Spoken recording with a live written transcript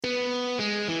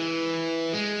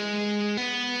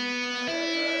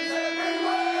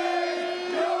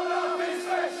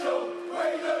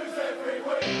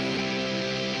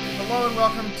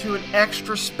welcome to an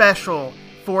extra special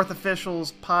Fourth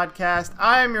Officials podcast.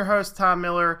 I am your host, Tom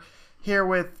Miller, here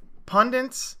with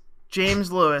pundits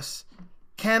James Lewis,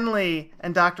 Ken Lee,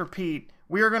 and Dr. Pete.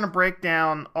 We are going to break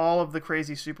down all of the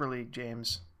crazy Super League,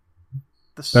 James.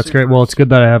 That's great. Well, it's good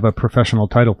that I have a professional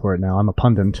title for it now. I'm a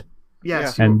pundit.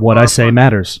 Yes. And what I say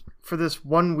matters. For this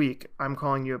 1 week, I'm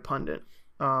calling you a pundit,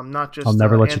 not just I'll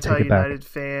never an let you take it back. anti-United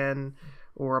fan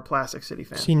or a Plastic City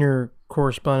fan. Senior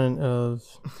correspondent of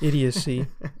Idiocy,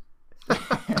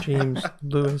 James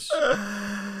Lewis.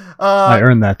 I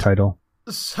earned that title.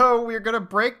 So we're going to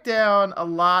break down a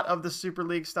lot of the Super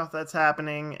League stuff that's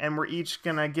happening, and we're each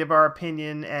going to give our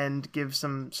opinion and give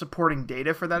some supporting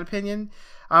data for that opinion.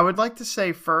 I would like to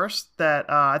say first that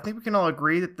I think we can all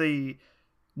agree that the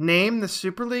name the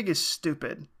Super League is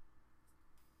stupid,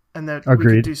 and that we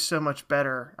could do so much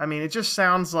better. I mean, it just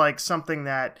sounds like something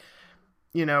that,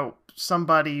 you know,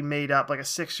 somebody made up, like a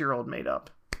 6-year-old made up.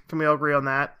 Can we all agree on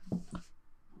that?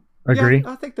 Agree.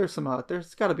 Yeah, I think there's some.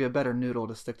 There's got to be a better noodle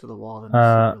to stick to the wall than.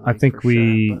 I think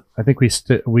it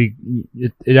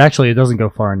actually doesn't go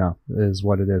far enough. Is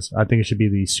what it is. I think it should be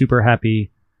the Super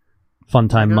Happy Fun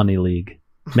Time Money League,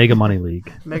 Mega Money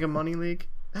League. Mega Money League.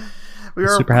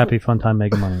 Super Happy Fun Time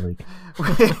Mega Money League.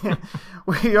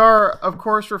 We are, of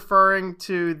course, referring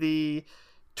to the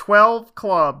 12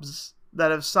 clubs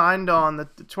that have signed on, the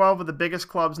 12 of the biggest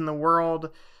clubs in the world.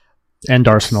 And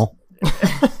Arsenal.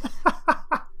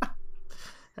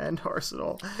 And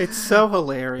Arsenal. It's so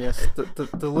hilarious,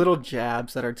 the little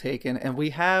jabs that are taken, and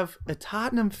we have a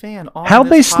Tottenham fan on How'd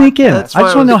they sneak in? I just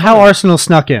want to know how Arsenal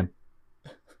snuck in.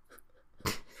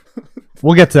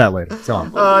 We'll get to that later.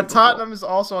 Tottenham is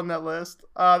also on that list.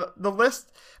 The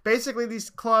list, basically,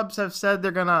 these clubs have said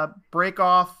they're going to break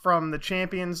off from the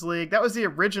Champions League. That was the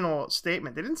original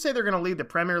statement. They didn't say they're going to leave the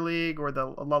Premier League or the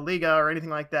La Liga or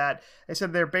anything like that. They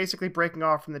said they're basically breaking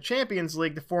off from the Champions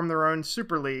League to form their own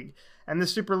Super League. And the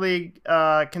Super League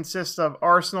consists of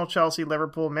Arsenal, Chelsea,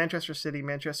 Liverpool, Manchester City,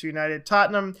 Manchester United,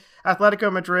 Tottenham, Atletico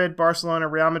Madrid, Barcelona,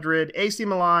 Real Madrid, AC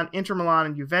Milan, Inter Milan,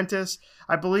 and Juventus.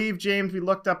 I believe, James, we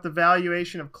looked up the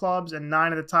valuation of clubs, and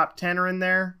 9 of the top 10 are in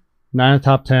there. 9 of the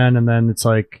top 10, and then it's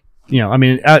like, you know, I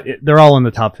mean, they're all in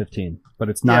the top 15, but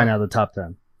it's 9 out of the top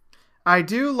 10. I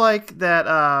do like that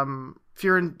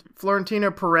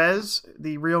Florentino Perez,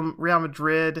 the Real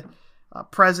Madrid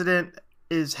president,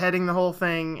 is heading the whole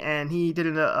thing, and he did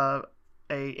a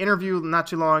interview not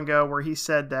too long ago where he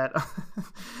said that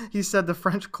he said the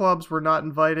French clubs were not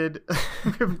invited.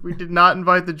 We did not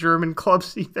invite the German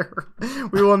clubs either.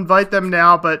 We will invite them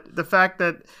now, but the fact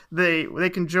that they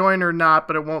can join or not,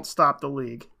 but it won't stop the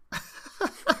league. He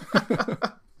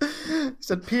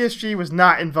said PSG was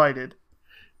not invited.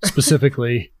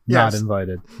 Specifically, yes. Not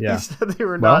invited. Yeah, he said they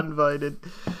were not invited.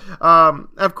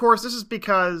 Of course, this is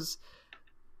because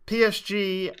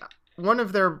PSG,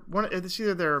 it's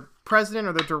either their president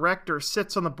or their director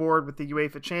sits on the board with the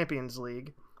UEFA Champions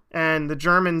League, and the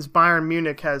Germans, Bayern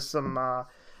Munich, has some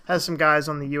guys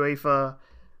on the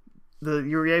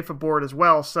UEFA board as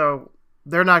well. So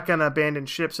they're not going to abandon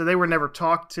ship. So they were never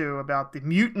talked to about the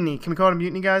mutiny. Can we call it a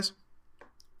mutiny, guys?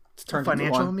 It's turned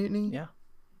financial mutiny. Yeah.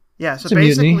 Yeah. So it's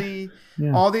basically,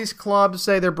 all these clubs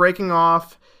say they're breaking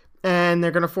off, and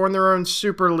they're going to form their own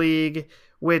Super League,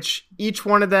 which each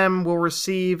one of them will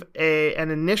receive an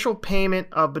initial payment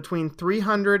of between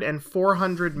 300 and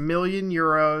 400 million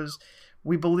euros.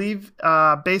 We believe,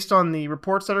 based on the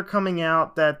reports that are coming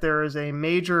out, that there is a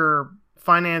major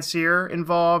financier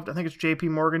involved. I think it's JP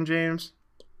Morgan, James.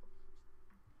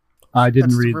 I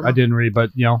didn't read,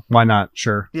 but you know, why not?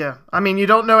 Sure. Yeah. I mean, you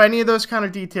don't know any of those kind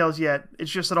of details yet. It's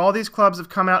just that all these clubs have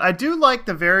come out. I do like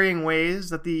the varying ways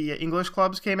that the English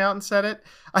clubs came out and said it.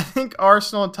 I think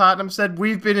Arsenal and Tottenham said,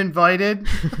 we've been invited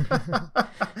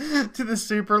to the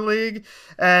Super League.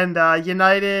 And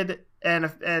United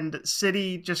and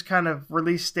City just kind of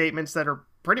released statements that are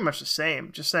pretty much the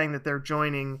same, just saying that they're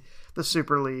joining the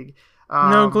Super League.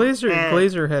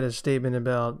 Glazer had a statement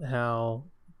about how,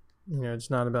 you know, it's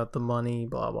not about the money,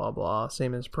 blah, blah, blah.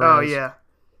 Same as Perez. Oh, yeah.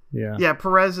 Yeah,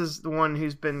 Perez is the one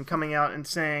who's been coming out and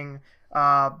saying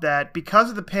that because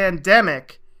of the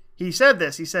pandemic, he said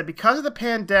because of the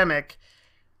pandemic,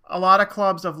 a lot of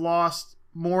clubs have lost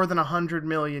more than 100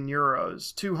 million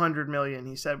euros, 200 million,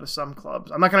 he said, with some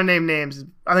clubs. I'm not going to name names.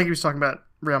 I think he was talking about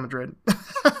Real Madrid.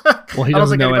 Well, he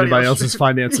doesn't know anybody else's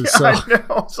finances, so. I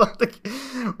know. So I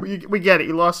think we get it.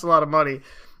 You lost a lot of money.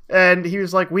 And he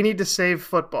was like, we need to save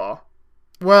football.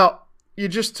 Well, you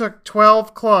just took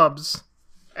 12 clubs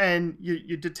and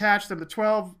you detached them to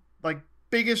 12 like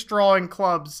biggest drawing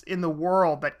clubs in the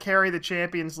world that carry the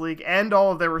Champions League and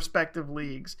all of their respective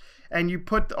leagues, and you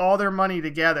put all their money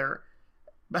together.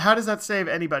 But how does that save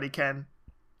anybody, Ken?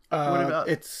 What about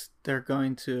They're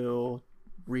going to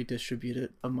redistribute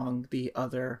it among the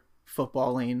other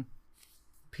footballing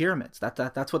pyramids.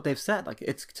 That's what they've said. Like,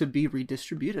 it's to be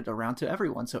redistributed around to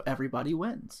everyone, so everybody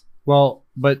wins. Well,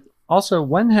 but also,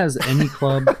 when has any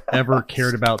club ever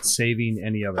cared about saving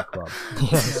any other club?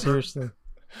 Yeah, seriously.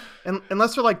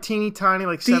 Unless they're like teeny tiny,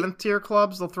 like 7th tier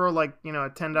clubs, they'll throw like, a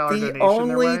 $10 donation The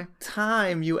only their way.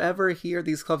 time you ever hear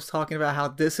these clubs talking about how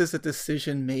this is a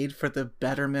decision made for the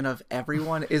betterment of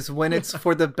everyone is when it's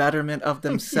for the betterment of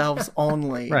themselves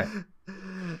only. Right.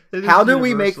 How do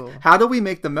we make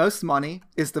the most money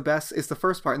is the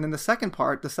first part, and then the second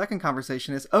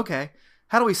conversation is, okay,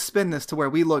 how do we spin this to where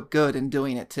we look good in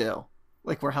doing it too?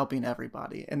 Like, we're helping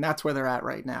everybody, and that's where they're at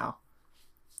right now.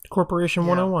 Corporation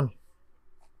 101.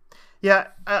 Yeah,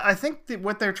 I think that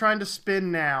what they're trying to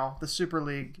spin now, the Super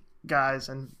League guys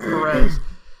and Perez,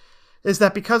 is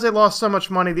that because they lost so much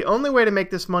money, the only way to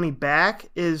make this money back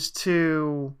is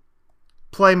to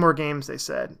play more games, they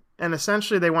said. And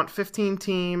essentially they want 15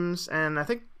 teams, and I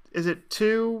think, is it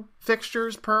 2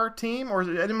 fixtures per team? Or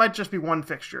it might just be 1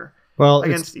 fixture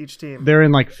against each team. They're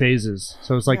in like phases.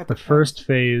 So it's like the first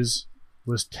phase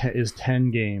is 10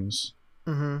 games.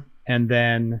 Mm-hmm. And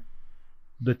then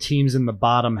the teams in the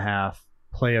bottom half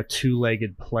play a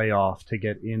 2-legged playoff to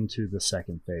get into the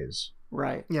second phase.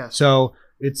 Right. Yes. So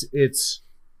it's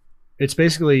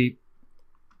basically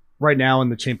right now in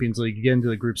the Champions League, you get into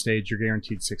the group stage, you're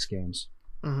guaranteed 6 games.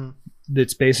 Mm-hmm.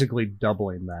 It's basically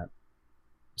doubling that.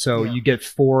 So you get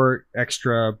 4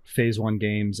 extra phase 1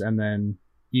 games, and then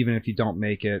even if you don't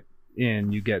make it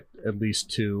in, you get at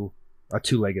least a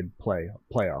 2-legged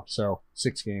playoff. So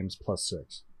 6 games plus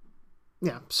 6.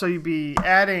 Yeah, so you'd be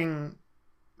adding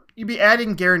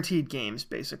guaranteed games,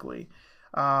 basically.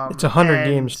 It's 100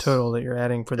 games total that you're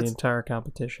adding for the entire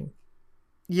competition.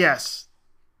 Yes,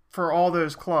 for all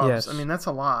those clubs. Yes. I mean, that's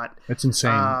a lot. It's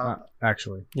insane,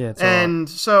 actually. Yeah, it's a lot.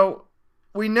 So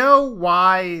we know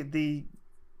why the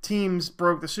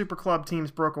Super Club teams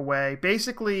broke away.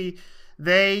 Basically,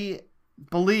 they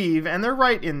believe, and they're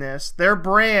right in this, their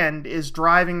brand is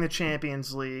driving the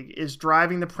Champions League, is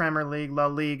driving the Premier League, La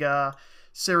Liga,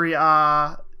 Serie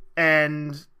A,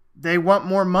 and they want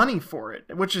more money for it,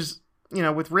 which is,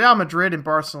 with Real Madrid and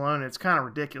Barcelona, it's kind of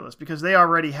ridiculous because they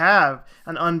already have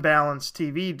an unbalanced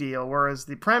TV deal, whereas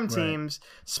the Prem teams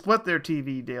split their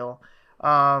TV deal.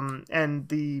 And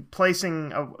the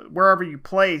placing of wherever you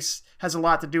place has a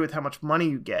lot to do with how much money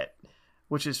you get,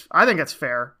 which is, I think that's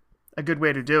fair, a good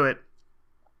way to do it.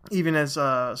 Even as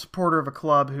a supporter of a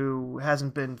club who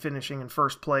hasn't been finishing in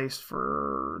first place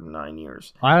for 9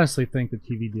 years. I honestly think the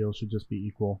TV deal should just be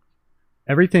equal.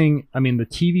 Everything, I mean, the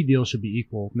TV deal should be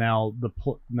equal. Now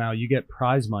you get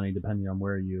prize money depending on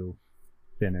where you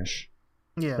finish.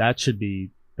 Yeah.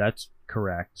 That's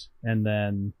correct. And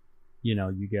then,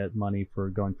 you get money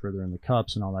for going further in the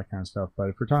cups and all that kind of stuff. But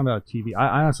if we're talking about TV,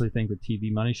 I honestly think the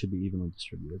TV money should be evenly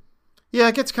distributed. Yeah,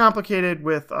 it gets complicated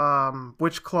with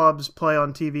which clubs play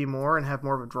on TV more and have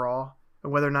more of a draw,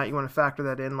 and whether or not you want to factor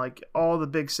that in. Like, all the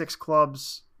big 6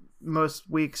 clubs, most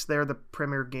weeks, they're the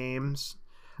premier games.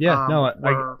 Yeah,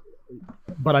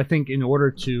 but I think in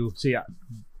order to see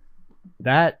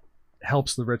that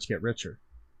helps the rich get richer.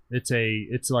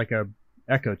 It's like a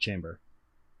echo chamber.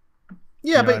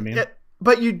 Yeah, what I mean?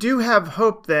 But you do have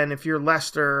hope then if you're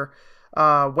Leicester,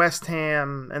 West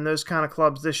Ham, and those kind of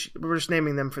clubs. We're just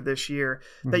naming them for this year,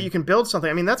 that you can build something.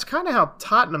 I mean, that's kind of how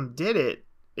Tottenham did it.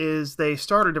 Is they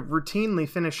started routinely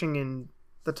finishing in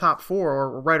the top 4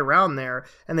 or right around there,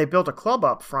 and they built a club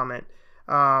up from it.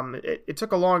 It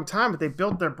took a long time, but they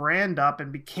built their brand up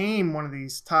and became one of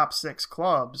these top 6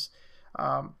 clubs.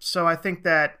 So I think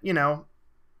that,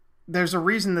 there's a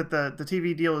reason that the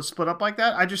TV deal is split up like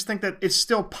that. I just think that it's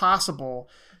still possible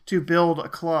to build a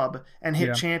club and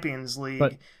hit Champions League.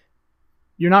 But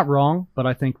you're not wrong, but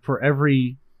I think for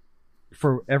every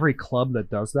club that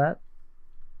does that,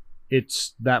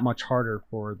 it's that much harder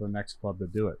for the next club to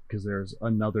do it because there's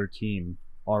another team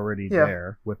already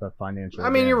there with a financial. I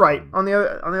mean, you're right. On the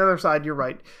other side, you're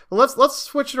right. Well, let's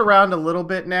switch it around a little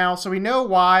bit now. So we know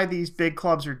why these big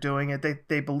clubs are doing it.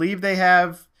 They believe they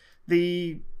have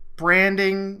the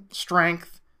branding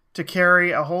strength to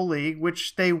carry a whole league,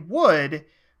 which they would.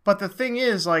 But the thing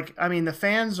is, the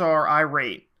fans are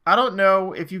irate. I don't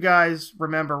know if you guys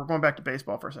remember, we're going back to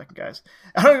baseball for a second, guys.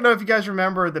 I don't know if you guys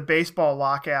remember the baseball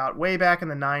lockout way back in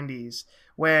the 90s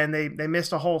when they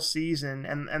missed a whole season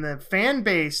and the fan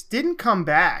base didn't come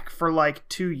back for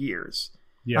 2 years.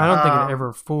 Yeah. I don't think it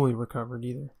ever fully recovered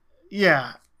either.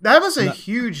 Yeah. That was a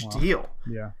huge deal.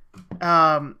 Yeah.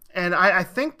 And I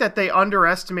think that they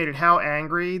underestimated how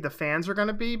angry the fans are going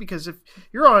to be, because if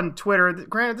you're on Twitter,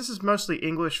 granted, this is mostly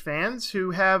English fans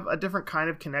who have a different kind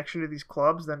of connection to these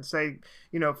clubs than, say,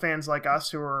 fans like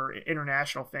us who are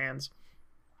international fans.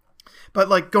 But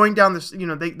like going down this,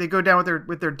 they go down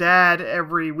with their dad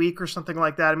every week or something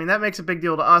like that. I mean, that makes a big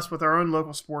deal to us with our own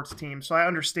local sports team. So I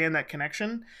understand that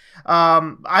connection.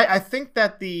 I think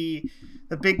that the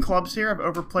big clubs here have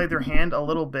overplayed their hand a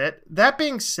little bit. That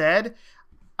being said,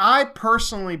 I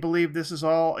personally believe this is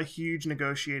all a huge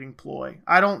negotiating ploy.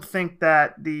 I don't think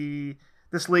that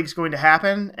this league's going to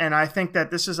happen, and I think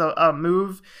that this is a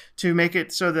move to make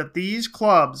it so that these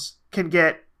clubs can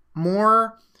get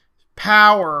more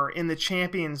power in the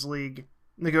Champions League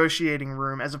negotiating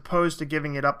room, as opposed to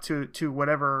giving it up to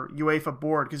whatever UEFA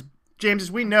board. Because, James,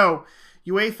 as we know,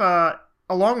 UEFA,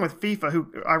 along with FIFA,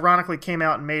 who ironically came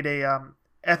out and made a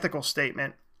ethical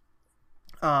statement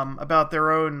about their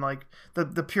own, like,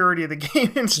 the purity of the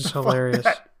game and stuff hilarious.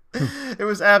 Like that. It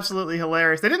was absolutely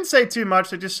hilarious. They didn't say too much.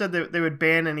 They just said that they would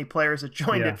ban any players that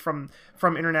joined it from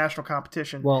international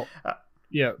competition. Well,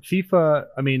 FIFA,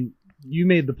 I mean, you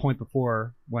made the point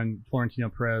before when Florentino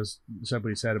Perez said what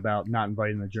he said about not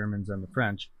inviting the Germans and the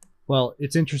French. Well,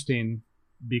 it's interesting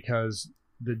because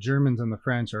the Germans and the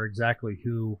French are exactly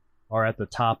who are at the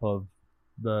top of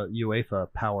the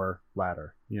UEFA power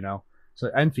ladder, so,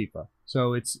 and FIFA.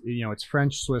 So it's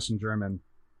French, Swiss, and German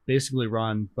basically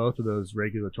run both of those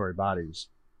regulatory bodies.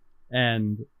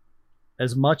 And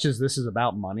as much as this is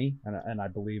about money, and I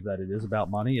believe that it is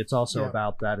about money, it's also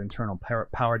about that internal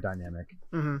power dynamic.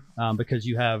 Mm-hmm. Because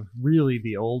you have really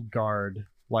the old guard,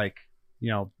 like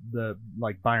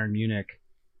Bayern Munich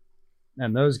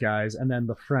and those guys, and then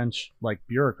the French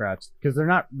bureaucrats, because they're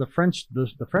not the French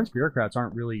bureaucrats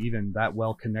aren't really even that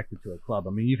well connected to a club.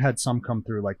 I mean, you've had some come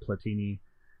through like Platini,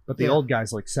 but the old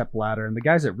guys like Sepp Blatter and the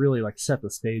guys that really set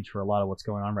the stage for a lot of what's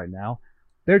going on right now,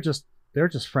 they're just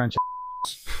French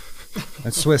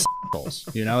and Swiss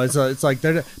it's like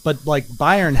they're, but like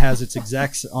Bayern has its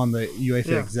execs on the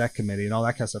UEFA exec committee and all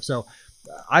that kind of stuff. So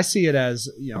I see it as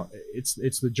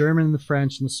it's the German, the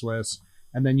French, and the Swiss,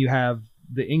 and then you have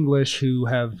the English, who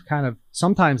have kind of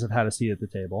sometimes have had a seat at the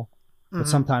table, but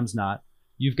sometimes not.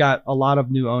 You've got a lot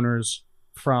of new owners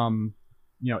from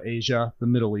Asia, the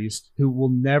Middle East, who will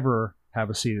never have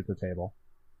a seat at the table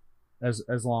as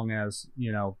long as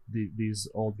these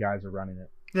old guys are running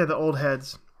it. Yeah, the old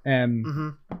heads.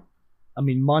 And I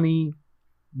mean,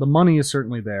 the money is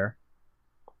certainly there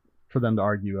for them to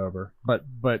argue over, but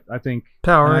I think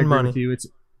power and money. With you,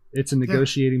 it's a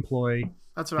negotiating ploy.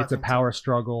 That's what it's a power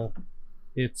struggle.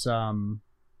 It's I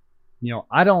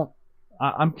kind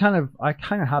of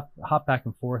hop back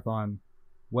and forth on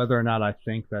whether or not I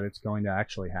think that it's going to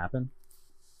actually happen.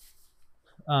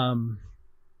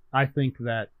 I think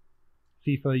that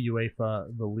FIFA,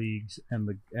 UEFA, the leagues, and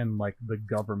the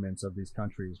governments of these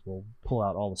countries will pull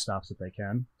out all the stops that they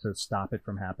can to stop it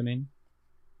from happening.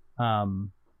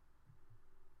 But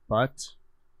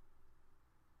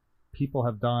people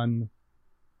have done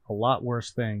a lot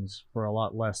worse things for a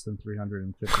lot less than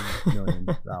 $350 million.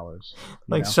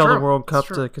 Like sell the World Cup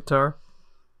to Qatar?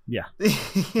 Yeah.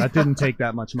 That didn't take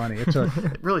that much money. It took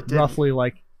it really did. Roughly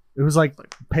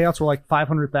payouts were like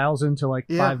 $500,000 to like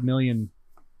 $5 million,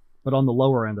 but on the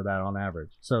lower end of that on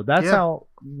average. So that's how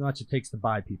much it takes to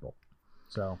buy people.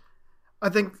 So I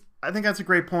think that's a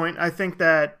great point. I think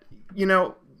that,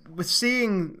 with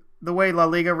seeing the way La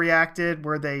Liga reacted,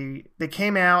 where they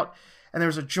came out and there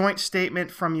was a joint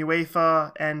statement from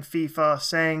UEFA and FIFA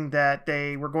saying that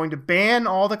they were going to ban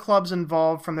all the clubs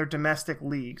involved from their domestic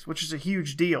leagues, which is a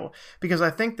huge deal, because I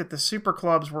think that the super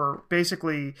clubs were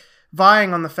basically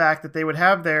vying on the fact that they would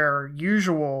have their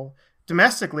usual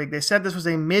domestic league. They said this was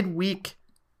a midweek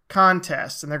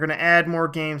contest and they're going to add more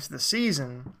games to the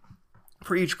season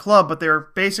for each club, but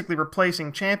they're basically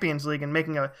replacing Champions League and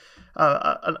making an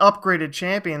upgraded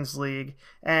Champions League.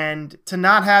 And to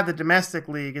not have the domestic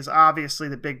league is obviously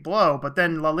the big blow. But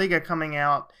then La Liga coming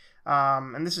out,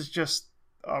 and this is just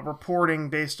reporting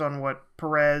based on what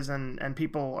Perez and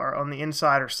people are on the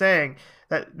inside are saying,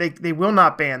 that they will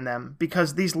not ban them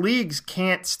because these leagues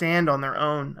can't stand on their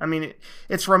own. I mean,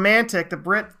 it's romantic.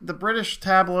 The British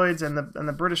tabloids and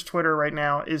the British Twitter right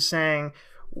now is saying,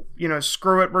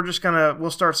 screw it, we'll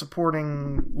start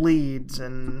supporting Leeds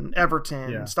and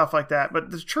Everton and stuff like that. But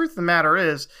the truth of the matter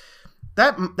is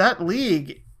that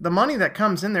league, the money that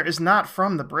comes in there is not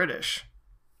from the British.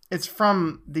 It's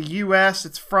from the US,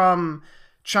 it's from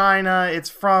China. It's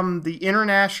from the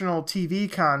international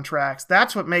TV contracts.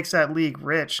 That's what makes that league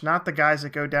rich, not the guys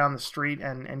that go down the street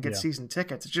and get season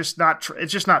tickets. It's just not.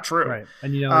 It's just not true. Right.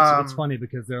 And it's funny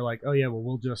because they're like, oh yeah, well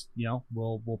we'll just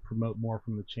we'll promote more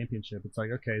from the championship. It's like,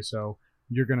 okay, so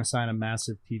you're going to sign a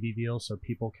massive TV deal so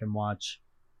people can watch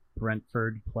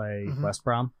Brentford play West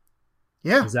Brom.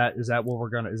 Yeah. Is that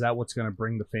what's gonna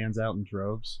bring the fans out in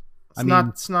droves?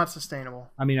 It's not sustainable.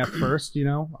 I mean, at first,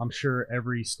 I'm sure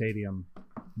every stadium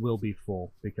will be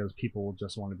full because people will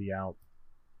just want to be out.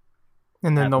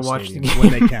 And then they'll watch the game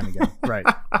when they can again. Right.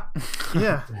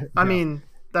 Yeah. I mean,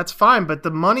 that's fine, but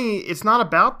the money, it's not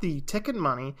about the ticket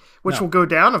money, which will go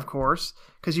down, of course,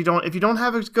 because if you don't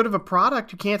have as good of a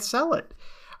product, you can't sell it.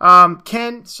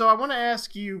 Ken, so I want to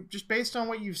ask you, just based on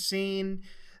what you've seen,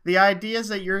 the ideas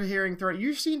that you're hearing throughout,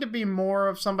 you seem to be more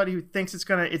of somebody who thinks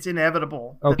it's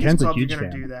inevitable. Oh, that Ken's a huge fan.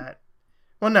 Do that.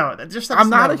 Well, no, I'm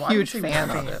not a huge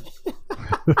fan of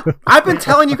it. I've been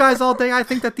telling you guys all day. I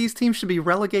think that these teams should be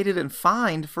relegated and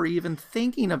fined for even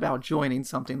thinking about joining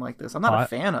something like this. I'm not a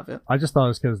fan of it. I just thought it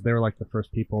was because they were like the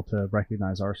first people to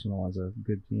recognize Arsenal as a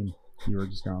good team. You were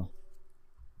just going to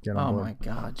get on board. My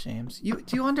God, James! Do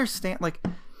you understand? Like,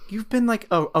 you've been like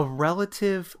a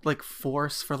relative like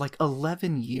force for like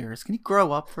 11 years. Can you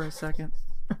grow up for a second?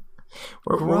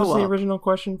 What was the original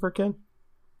question for Ken?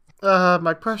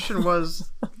 My question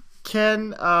was,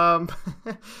 Ken,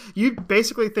 you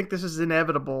basically think this is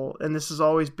inevitable, and this has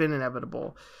always been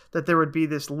inevitable, that there would be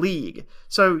this league.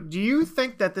 So do you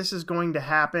think that this is going to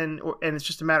happen, and it's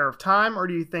just a matter of time, or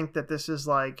do you think that this is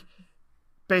like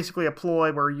basically a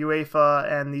ploy where UEFA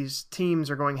and these teams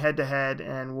are going head-to-head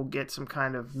and we'll get some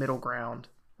kind of middle ground?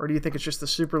 Or do you think it's just the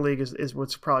Super League is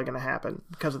what's probably going to happen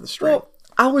because of the strike? Well,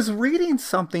 I was reading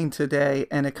something today,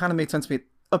 and it kind of made sense to me.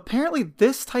 Apparently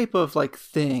this type of like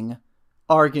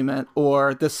argument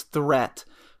or this threat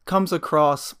comes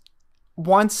across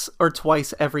once or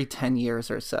twice every 10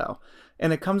 years or so.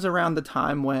 And it comes around the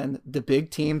time when the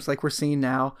big teams, like we're seeing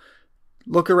now,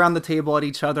 look around the table at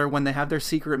each other when they have their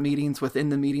secret meetings within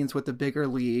the meetings with the bigger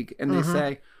league. And they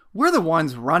say, we're the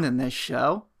ones running this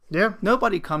show. Yeah.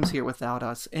 Nobody comes here without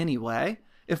us anyway.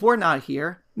 If we're not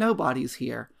here, nobody's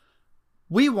here.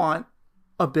 We want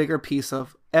a bigger piece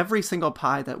of every single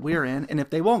pie that we're in, and if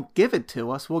they won't give it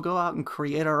to us, we'll go out and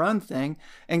create our own thing.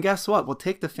 And guess what? We'll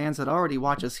take the fans that already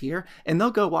watch us here, and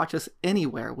they'll go watch us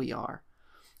anywhere we are.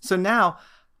 So now,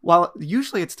 while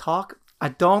usually it's talk, I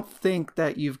don't think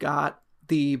that you've got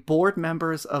the board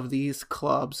members of these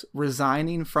clubs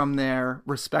resigning from their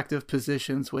respective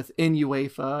positions within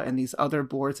UEFA and these other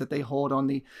boards that they hold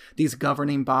on these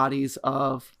governing bodies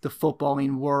of the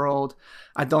footballing world.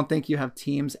 I don't think you have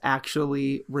teams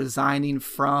actually resigning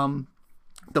from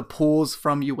the pools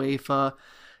from UEFA.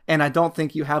 And I don't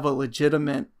think you have a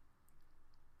legitimate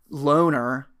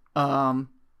loaner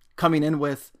coming in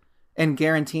with and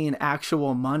guaranteeing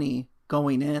actual money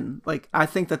going in. Like, I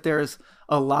think that there's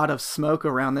a lot of smoke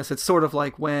around this. It's sort of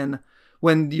like when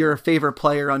your favorite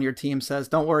player on your team says,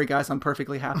 don't worry guys, I'm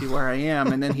perfectly happy where I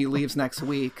am, and then he leaves next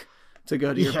week to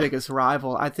go to your biggest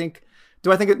rival. Do I think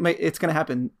it's going to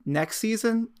happen next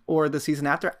season or the season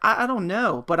after? I don't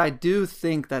know, but I do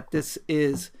think that this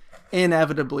is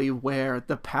inevitably where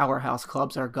the powerhouse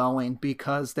clubs are going,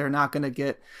 because they're never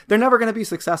going to be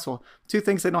successful. Two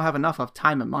things they don't have enough of: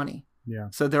 time and money. Yeah.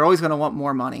 So they're always going to want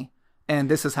more money. And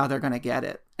this is how they're going to get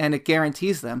it. And it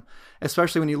guarantees them,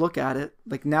 especially when you look at it,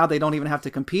 like now they don't even have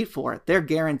to compete for it. They're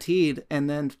guaranteed. And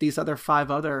then these five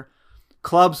other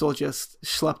clubs will just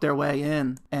schlep their way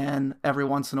in, and every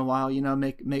once in a while,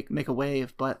 make a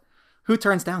wave. But who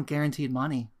turns down guaranteed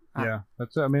money? Yeah,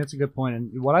 it's a good point.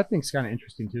 And what I think is kind of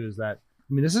interesting too is that,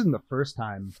 this isn't the first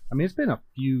time. It's been a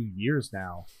few years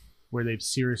now where they've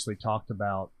seriously talked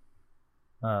about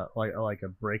like a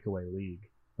breakaway league.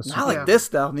 Not like this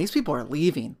though. These people are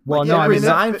leaving. Well,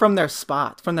 resign from their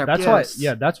spot, from their. That's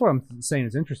why. That's what I'm saying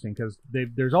is interesting, because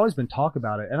there's always been talk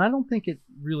about it, and I don't think it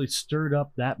really stirred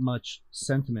up that much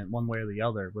sentiment one way or the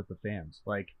other with the fans.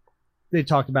 Like, they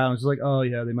talked about it, and it was like, oh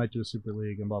yeah, they might do a Super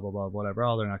League and blah blah blah, whatever.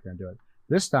 Oh, they're not going to do it.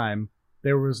 This time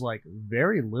there was like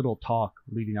very little talk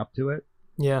leading up to it.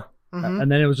 Yeah. Mm-hmm.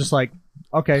 And then it was just like,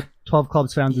 okay, 12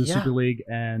 clubs founded the Super League,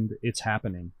 and it's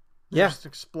happening. Just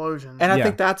explosion. And I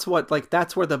think that's where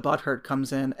the butthurt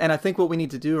comes in. And I think what we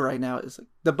need to do right now is,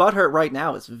 the butthurt right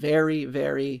now is very,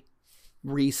 very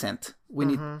recent. We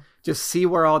need just see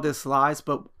where all this lies.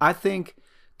 But I think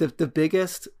the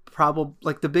biggest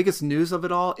the biggest news of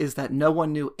it all is that no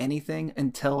one knew anything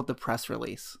until the press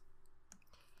release.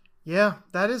 Yeah,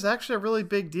 that is actually a really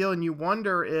big deal. And you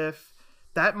wonder if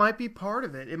that might be part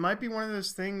of it. It might be one of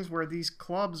those things where these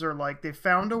clubs are like, they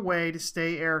found a way to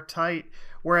stay airtight,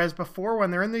 whereas before,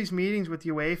 when they're in these meetings with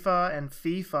UEFA and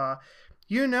FIFA,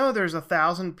 there's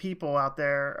 1,000 people out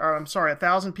there, or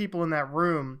 1,000 people in that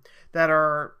room that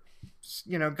are,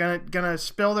 gonna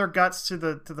spill their guts to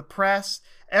the press.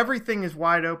 Everything is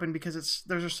wide open because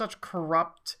there's such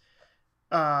corrupt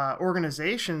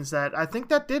organizations that I think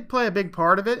that did play a big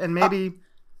part of it, and maybe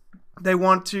they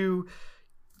want to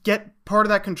get part of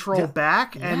that control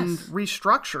back and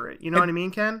restructure it. You know what I mean,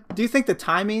 Ken? Do you think the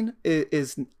timing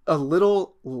is a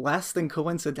little less than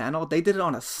coincidental? They did it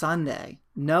on a Sunday,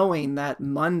 knowing that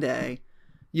Monday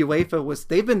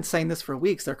they've been saying this for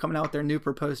weeks. They're coming out with their new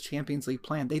proposed Champions League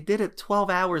plan. They did it 12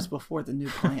 hours before the new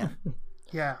plan.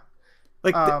 Yeah.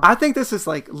 I think this is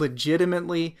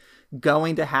legitimately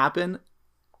going to happen.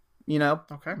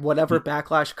 Okay. Whatever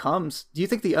backlash comes. Do you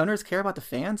think the owners care about the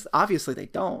fans? Obviously they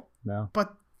don't. No.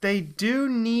 But they do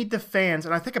need the fans,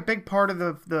 and I think a big part of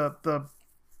the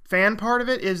fan part of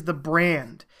it is the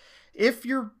brand. A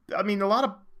lot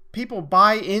of people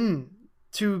buy in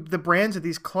to the brands of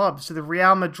these clubs, to the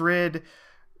Real Madrid.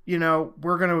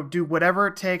 We're going to do whatever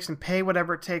it takes and pay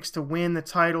whatever it takes to win the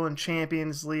title in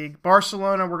Champions League.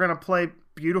 Barcelona, we're going to play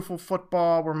beautiful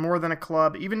football. We're more than a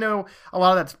club, even though a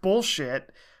lot of that's bullshit.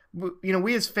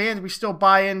 We as fans, we still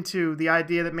buy into the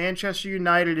idea that Manchester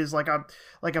United is like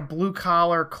a blue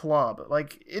collar club.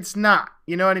 It's not,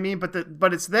 you know what I mean?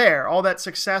 But it's there, all that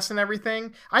success and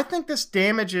everything. I think this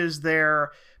damages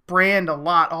their brand a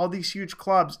lot. All these huge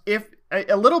clubs, if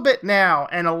a little bit now,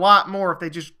 and a lot more if they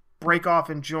just break off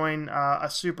and join a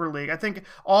Super League. I think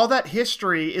all that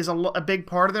history is a big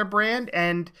part of their brand,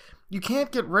 and you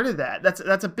can't get rid of that.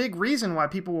 That's a big reason why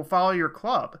people will follow your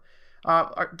club.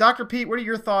 Dr. Pete, what are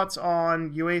your thoughts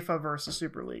on UEFA versus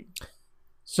Super League?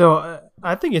 So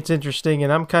I think it's interesting,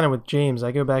 and I'm kind of with James.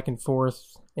 I go back and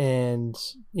forth, and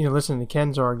listening to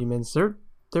Ken's arguments,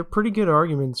 they're pretty good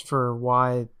arguments for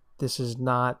why this is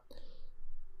not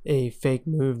a fake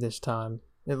move this time.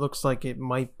 It looks like it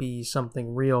might be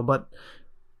something real, but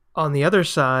on the other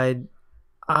side,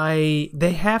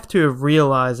 they have to have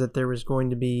realized that there was going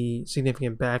to be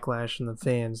significant backlash from the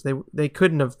fans. They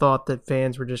couldn't have thought that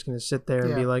fans were just going to sit there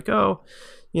and be like, oh,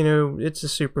 it's a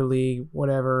Super League,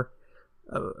 whatever.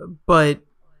 But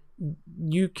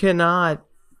you cannot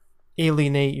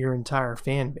alienate your entire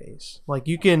fan base.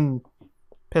 You can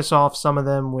piss off some of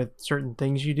them with certain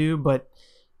things you do, but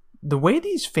the way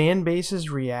these fan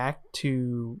bases react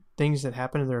to things that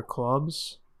happen to their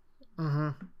clubs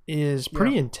is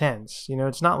pretty intense.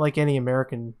 It's not like any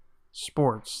American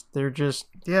sports. They're just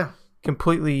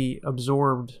completely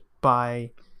absorbed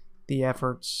by the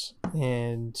efforts,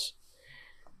 and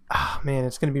man,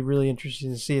 it's going to be really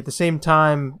interesting to see. At the same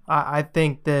time, I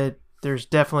think that there's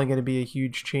definitely going to be a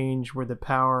huge change where the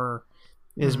power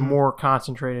is more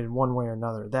concentrated one way or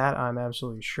another. That I'm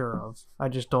absolutely sure of. I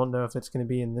just don't know if it's going to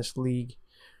be in this league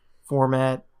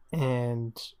format,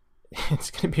 and it's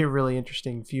going to be a really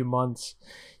interesting few months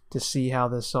to see how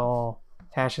this all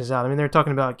hashes out. They're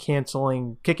talking about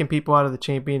kicking people out of the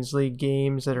Champions League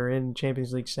games that are in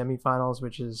Champions League semifinals,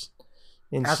 which is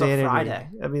insanity. Friday.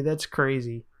 That's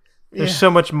crazy. There's so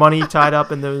much money tied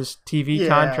up in those TV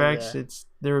contracts. Yeah.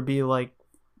 There would be like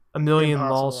a million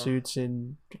Impossible. lawsuits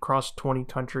across 20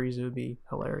 countries. It would be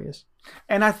hilarious.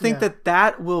 And I think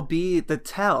that will be the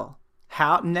tell.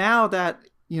 How now that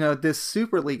this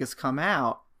Super League has come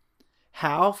out,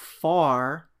 how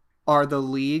far are the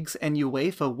leagues and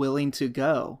UEFA willing to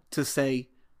go to say,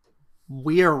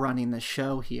 we are running the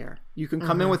show here? You can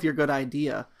come in with your good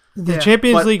idea. The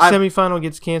Champions League semifinal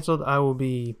gets canceled, I will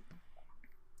be...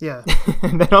 Yeah.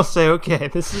 And then I'll say, okay,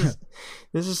 this is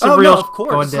some real of course.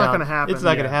 going It's down. not going to happen. It's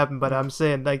not going to happen, but I'm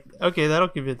saying, okay, that'll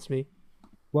convince me.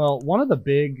 Well, one of the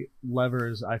big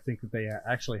levers I think that they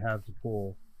actually have to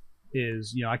pull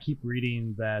is, I keep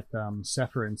reading that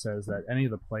Seferin says that any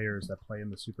of the players that play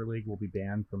in the Super League will be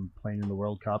banned from playing in the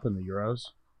World Cup and the Euros.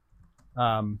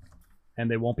 And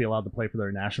they won't be allowed to play for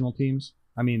their national teams.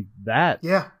 That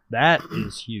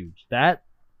is huge. That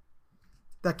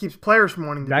keeps players from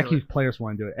wanting to do it. That keeps players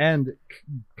wanting to do it. And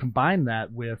combine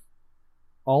that with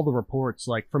all the reports,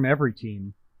 from every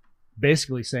team,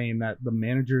 basically saying that the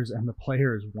managers and the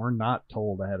players were not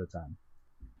told ahead of time.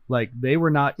 They were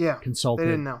not consulted.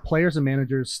 They didn't know. Players and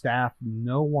managers, staff,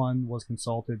 no one was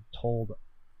consulted, told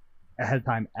ahead of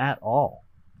time at all.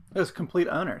 It was complete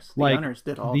owners. The owners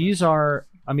did all these this. are,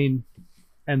 and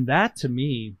that to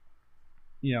me,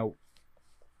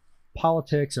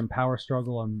 politics and power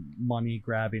struggle and money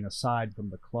grabbing aside from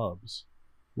the clubs,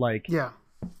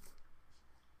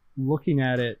 looking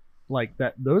at it, like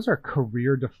that. Those are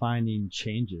career-defining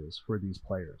changes for these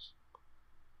players.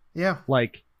 Yeah.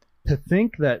 Like, to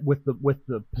think that with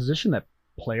the position that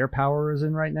player power is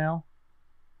in right now.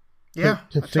 Yeah,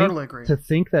 I totally agree. To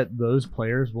think that those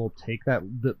players will take that,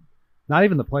 not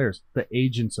even the players, the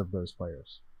agents of those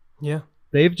players. Yeah.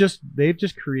 They've just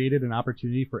created an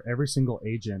opportunity for every single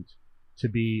agent to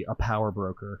be a power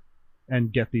broker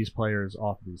and get these players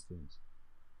off these teams.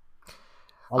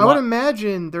 I would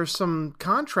imagine there's some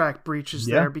contract breaches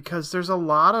there because there's a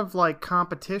lot of like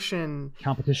competition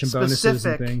bonuses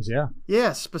and things.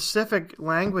 Yeah, specific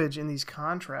language in these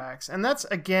contracts. And that's,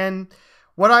 again,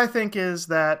 what I think is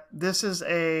that this is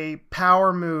a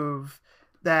power move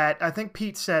that, I think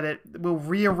Pete said it, will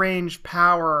rearrange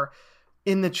power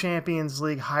in the Champions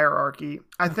League hierarchy.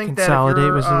 I think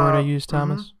consolidate was the word I used,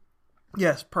 Thomas. Mm-hmm.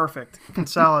 Yes, perfect.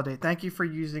 Consolidate. Thank you for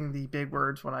using the big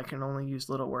words when I can only use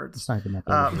little words. It's not even that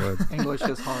big word. English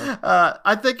is hard.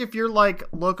 I think if you're like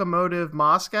Lokomotiv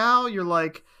Moscow, you're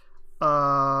like, we're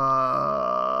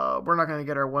not going to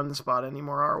get our one spot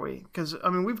anymore, are we? Because, I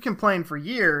mean, we've complained for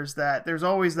years that there's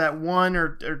always that one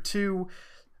or two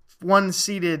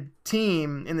one-seeded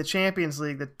team in the Champions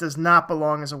League that does not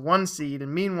belong as a one seed.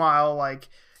 And meanwhile, like,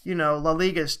 you know, La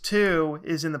Liga's 2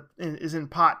 is in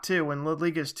pot 2, and La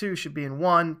Liga's 2 should be in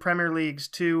 1. Premier League's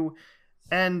 2,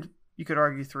 and you could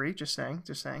argue 3. Just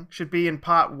saying, should be in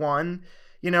pot 1.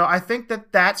 You know, I think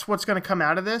that's what's going to come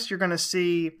out of this. You're going to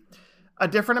see a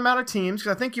different amount of teams,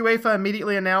 because I think UEFA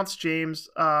immediately announced, James,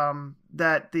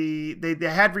 that they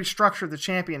had restructured the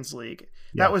Champions League.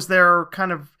 Yeah. That was their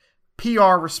kind of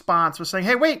PR response, was saying,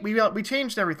 "Hey, wait, we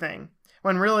changed everything."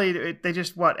 When really they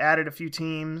just added a few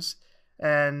teams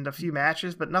and a few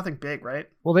matches, but nothing big, right?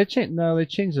 Well, they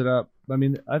changed it up. I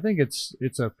mean, I think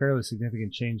it's a fairly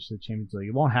significant change to the Champions League.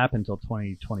 It won't happen until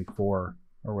 2024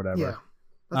 or whatever. Yeah,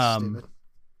 that's stupid.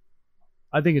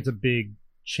 I think it's a big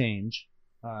change,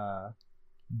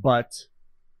 but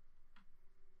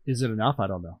is it enough? I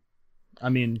don't know. I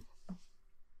mean,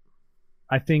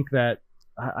 I think that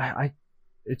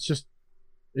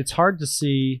it's hard to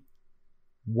see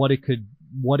what it could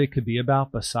be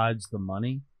about besides the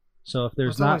money. So if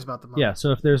there's not, about the money.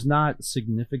 So if there's not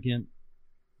significant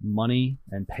money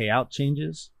and payout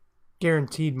changes,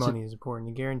 guaranteed money is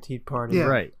important. The guaranteed part,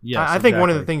 right? Yes, I think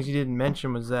one of the things you didn't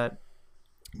mention was that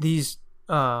these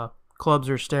clubs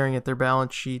are staring at their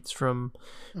balance sheets from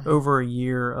over a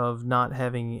year of not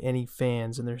having any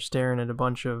fans, and they're staring at a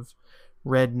bunch of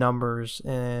red numbers,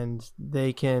 and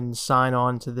they can sign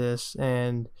on to this,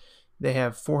 and they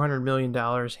have $400 million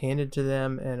handed to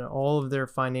them, and all of their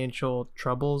financial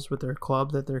troubles with their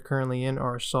club that they're currently in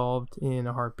are solved in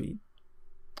a heartbeat.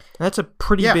 That's a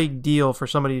pretty big deal for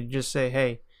somebody to just say,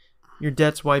 "Hey, your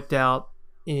debt's wiped out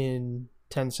in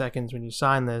 10 seconds when you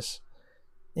sign this,"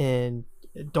 and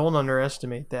don't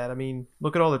underestimate that. I mean,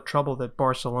 look at all the trouble that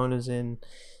Barcelona's in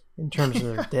terms of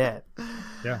their debt.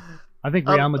 Yeah. I think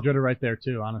Real Madrid are right there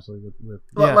too, honestly.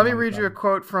 Let me read you a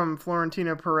quote from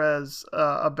Florentino Perez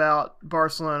about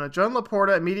Barcelona. Joan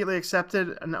Laporta immediately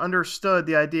accepted and understood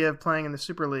the idea of playing in the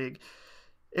Super League.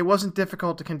 It wasn't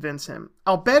difficult to convince him.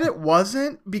 I'll bet it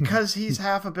wasn't, because he's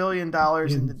 $500 million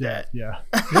in the debt. Yeah.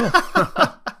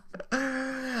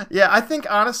 Yeah, I think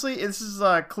honestly this is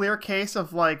a clear case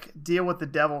of like deal with the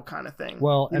devil kind of thing.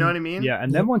 Well, you know what I mean? Yeah,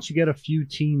 and then once you get a few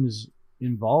teams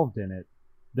involved in it,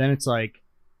 then it's like,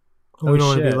 we don't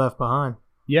want to be left behind.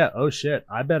 Yeah, oh shit.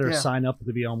 I better sign up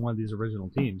to be on one of these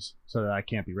original teams so that I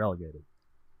can't be relegated.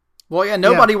 Well, yeah,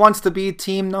 nobody wants to be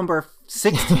team number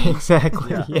 16.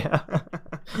 Exactly, yeah.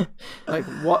 Like,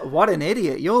 what an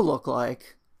idiot you'll look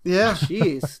like. Yeah.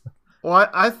 Jeez. Well,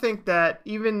 I think that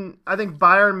I think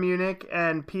Bayern Munich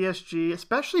and PSG,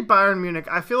 especially Bayern Munich,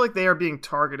 I feel like they are being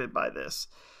targeted by this.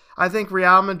 I think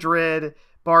Real Madrid,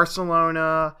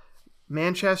 Barcelona,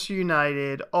 Manchester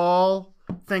United all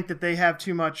think that they have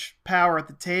too much power at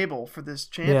the table for this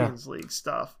Champions League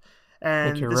stuff.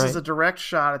 And this is a direct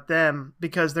shot at them,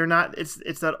 because they're not,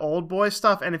 it's that old boy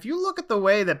stuff. And if you look at the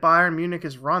way that Bayern Munich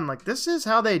is run, like, this is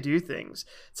how they do things.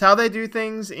 It's how they do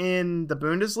things in the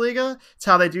Bundesliga. It's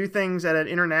how they do things at an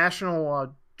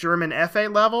international German FA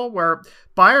level, where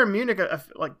Bayern Munich,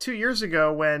 like 2 years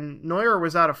ago when Neuer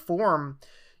was out of form,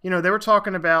 you know, they were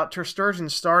talking about Ter Stegen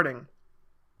starting.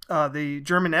 The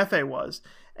German FA was.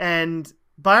 And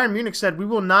Bayern Munich said, "We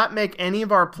will not make any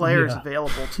of our players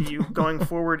available to you going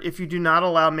forward if you do not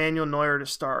allow Manuel Neuer to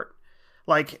start."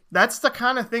 Like, that's the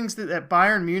kind of things that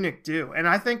Bayern Munich do. And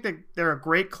I think that they're a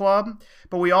great club,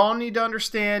 but we all need to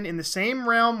understand, in the same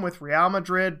realm with Real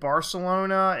Madrid,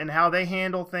 Barcelona, and how they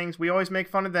handle things, we always make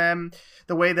fun of them,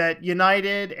 the way that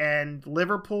United and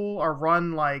Liverpool are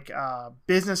run like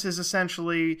businesses,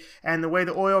 essentially, and the way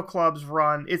the oil clubs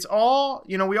run. It's all,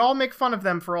 we all make fun of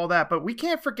them for all that, but we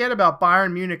can't forget about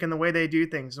Bayern Munich and the way they do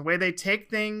things, the way they take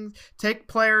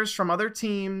players from other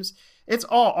teams. It's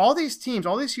all these teams,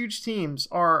 all these huge teams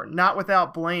are not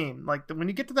without blame. Like, when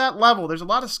you get to that level, there's a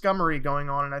lot of scummery going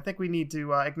on, and I think we need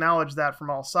to acknowledge that from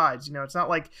all sides. It's not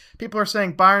like people are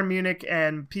saying Bayern Munich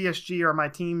and PSG are my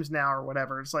teams now or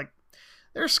whatever. It's like,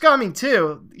 they're scummy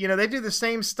too. They do the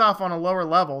same stuff on a lower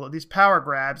level, these power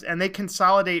grabs, and they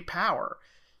consolidate power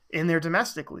in their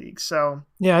domestic leagues. So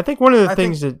yeah, I think one of the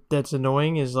things that's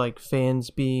annoying is like fans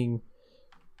being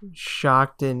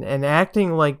shocked and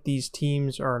acting like these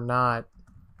teams are not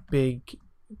big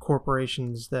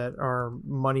corporations that are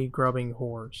money grubbing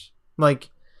whores.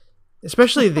 Like,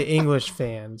 especially the English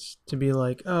fans, to be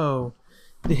like, oh,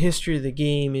 the history of the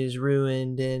game is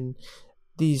ruined and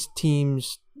these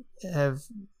teams have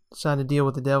signed a deal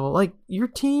with the devil. Like, your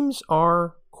teams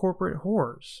are corporate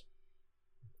whores.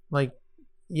 Like,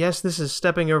 yes, this is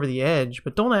stepping over the edge,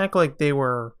 but don't act like they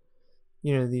were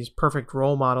these perfect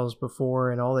role models before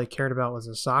and all they cared about was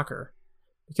the soccer,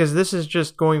 because this is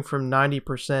just going from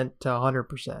 90% to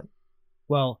 100%.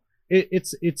 Well,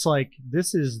 it's like,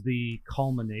 this is the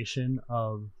culmination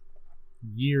of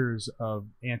years of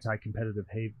anti-competitive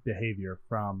behavior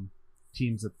from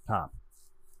teams at the top.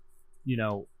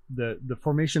 The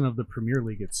formation of the Premier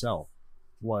League itself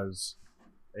was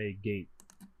a gate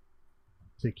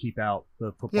to keep out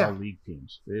the football league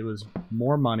teams. It was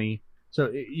more money. So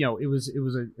it was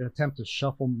an attempt to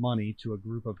shuffle money to a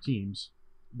group of teams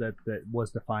that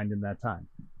was defined in that time.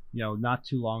 Not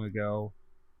too long ago,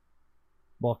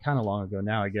 well, kind of long ago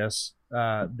now, I guess,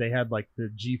 they had like the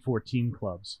G14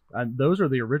 clubs, and those are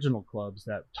the original clubs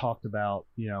that talked about,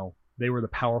 they were the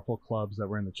powerful clubs that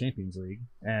were in the Champions League,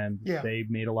 and they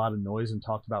made a lot of noise and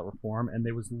talked about reform, and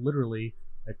there was literally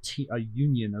a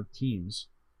union of teams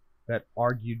that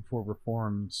argued for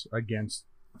reforms against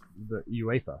the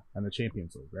UEFA and the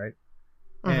Champions League, right?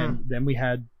 Mm-hmm. And then we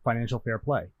had financial fair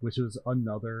play, which was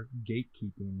another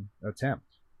gatekeeping attempt.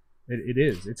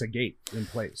 It's a gate in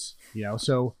place,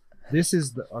 so this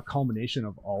is a culmination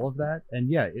of all of that. And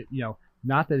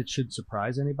not that it should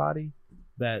surprise anybody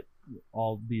that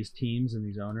all these teams and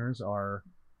these owners are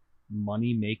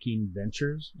money-making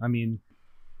ventures. I mean,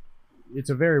 it's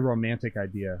a very romantic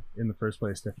idea in the first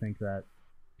place to think that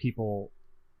people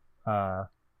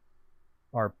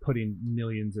are putting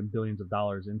millions and billions of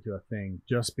dollars into a thing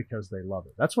just because they love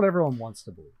it. That's what everyone wants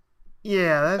to believe.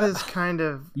 Yeah, that is kind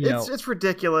of it's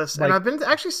ridiculous. Like, and I've been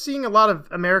actually seeing a lot of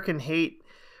American hate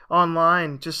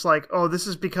online, just like, oh, this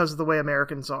is because of the way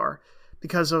Americans are,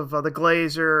 because of the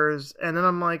Glazers. And then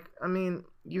I'm like, I mean,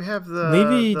 you have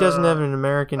Levy doesn't have an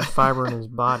American fiber in his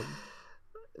body.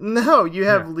 No, you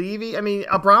have Levy. I mean,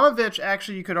 Abramovich,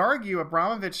 actually, you could argue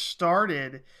Abramovich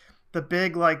started the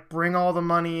big, like, bring all the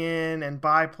money in and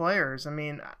buy players. I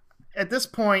mean, at this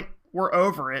point, we're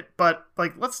over it. But,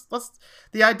 like, let's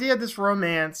the idea of this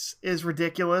romance is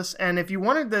ridiculous. And if you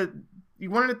wanted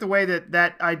it the way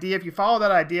that idea, if you follow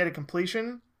that idea to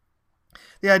completion,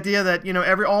 the idea that,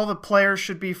 all the players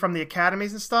should be from the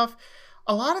academies and stuff,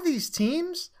 a lot of these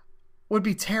teams would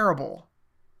be terrible.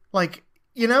 Like,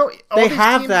 they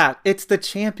have that. It's the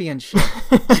championship.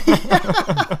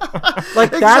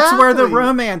 Like, that's where the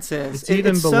romance is.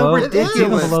 It's so ridiculous.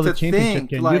 Even below the championship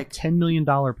game. You have $10 million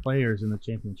players in the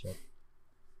championship.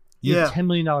 You have $10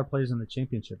 million players in the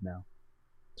championship now.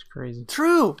 It's crazy.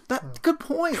 True. Good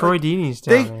point. Troy Deeney's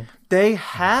down there. They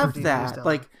have that.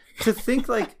 Like, to think,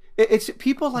 like, it's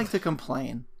people like to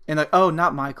complain and like, oh,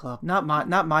 not my club, not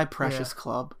my precious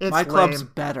club. My club's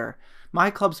better. My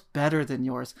club's better than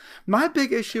yours. My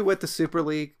big issue with the Super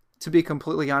League, to be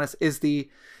completely honest, is the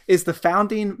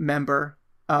founding member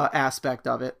aspect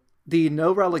of it. The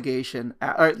no relegation,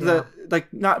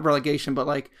 not relegation, but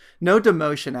like no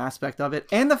demotion aspect of it,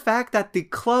 and the fact that the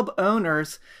club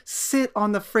owners sit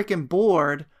on the freaking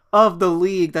board of the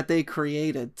league that they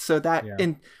created, so that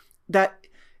that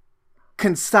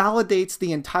consolidates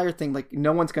the entire thing. Like,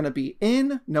 no one's going to be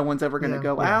in, no one's ever going to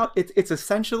go out. It's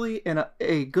essentially in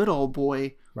a good old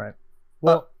boy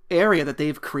area that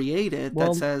they've created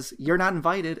that says you're not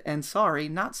invited and sorry,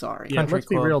 not sorry. Yeah, let's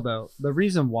be real though. The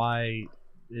reason why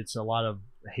it's a lot of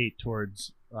hate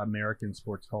towards American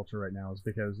sports culture right now is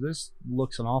because this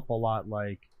looks an awful lot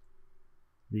like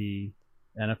the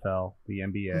NFL, the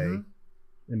NBA,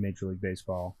 and Major League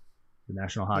Baseball. the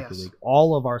National Hockey Yes. League.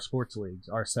 All of our sports leagues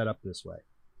are set up this way.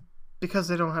 Because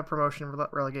they don't have promotion and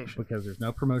relegation. Because there's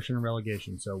no promotion and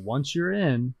relegation. So once you're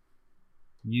in,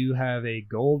 you have a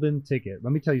golden ticket.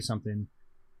 Let me tell you something.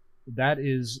 That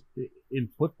is, in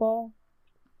football,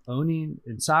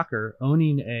 in soccer,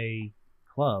 owning a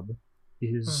club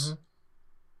is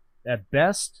at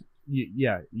best,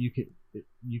 you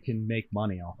can make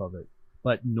money off of it.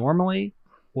 But normally,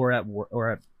 or at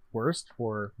worst,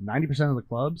 for 90% of the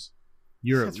clubs,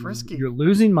 you're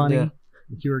losing money. Yeah.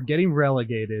 You're getting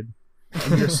relegated,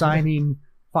 and you're signing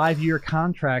 5-year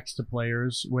contracts to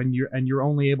players when you're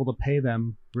only able to pay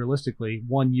them realistically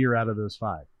 1 year out of those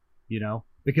 5.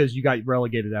 Because you got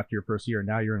relegated after your first year, and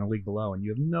now you're in a league below, and you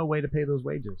have no way to pay those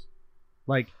wages.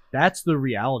 Like, that's the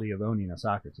reality of owning a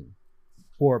soccer team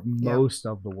for most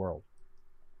of the world.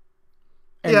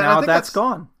 And now that's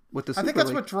gone with the Super I think that's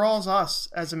League. what draws us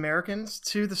as Americans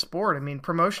to the sport. I mean,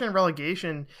 promotion and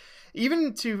relegation,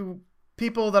 even to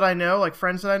people that I know, like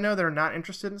friends that I know that are not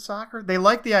interested in soccer, they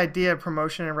like the idea of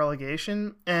promotion and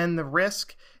relegation and the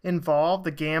risk involved,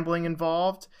 the gambling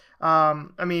involved.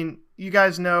 I mean, you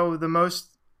guys know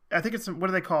I think it's, what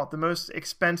do they call it? The most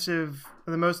expensive,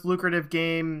 the most lucrative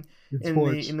game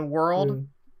in the world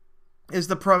is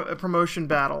the promotion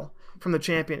battle from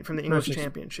the English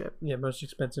Championship. Yeah, most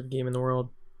expensive game in the world.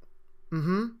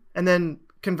 Mm-hmm. And then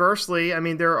conversely, I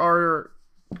mean, there are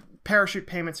parachute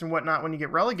payments and whatnot when you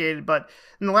get relegated, but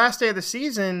in the last day of the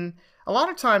season, a lot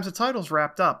of times the title's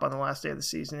wrapped up on the last day of the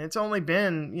season. It's only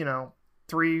been,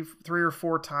 three or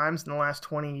four times in the last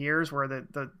 20 years where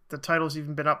the title's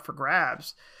even been up for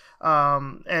grabs.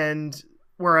 And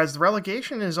whereas the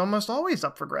relegation is almost always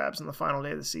up for grabs in the final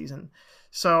day of the season.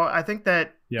 So I think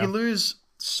that you lose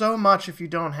so much if you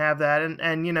don't have that.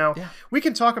 And we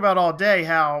can talk about all day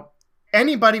how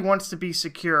anybody wants to be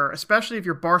secure, especially if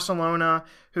you're Barcelona,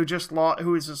 who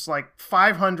is just like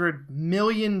 500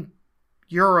 million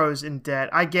euros in debt.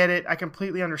 I get it. I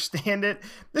completely understand it.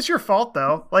 It's your fault,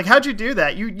 though. Like, how'd you do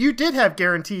that? You did have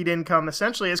guaranteed income,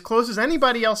 essentially, as close as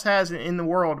anybody else has in the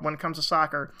world when it comes to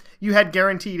soccer. You had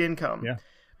guaranteed income. Yeah.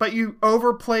 But you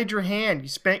overplayed your hand. You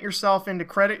spent yourself into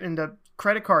credit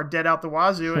card debt out the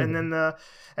wazoo, and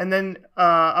then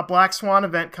a black swan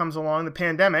event comes along, the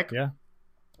pandemic. Yeah.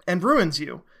 And ruins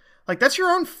you. Like, that's your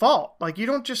own fault. Like, you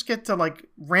don't just get to like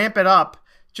ramp it up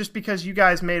just because you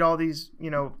guys made all these,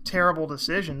 terrible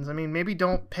decisions. I mean, maybe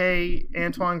don't pay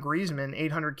Antoine Griezmann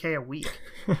 $800K a week.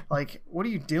 Like, what are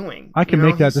you doing? I can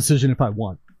make that decision if I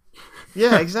want.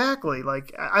 Yeah, exactly.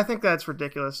 Like, I think that's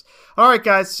ridiculous. All right,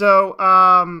 guys. So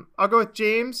I'll go with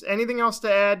James. Anything else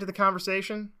to add to the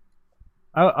conversation?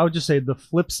 I would just say the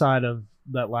flip side of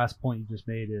that last point you just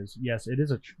made is, yes, it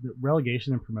is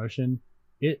relegation and promotion.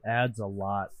 It adds a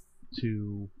lot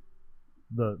to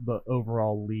the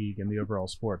overall league and the overall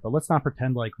sport. But let's not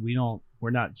pretend like we're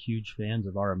not huge fans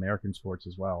of our American sports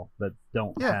as well that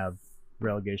don't have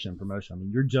relegation and promotion. I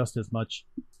mean, you're just as much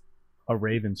a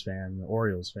Ravens fan, an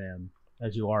Orioles fan,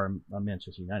 as you are a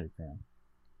Manchester United fan.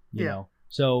 You know?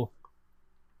 So,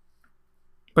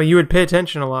 but you would pay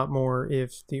attention a lot more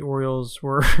if the Orioles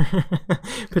were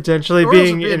potentially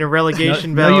being in a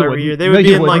relegation battle every year. They would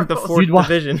be in like the fourth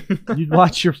division. You'd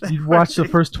watch the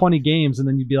first 20 games, and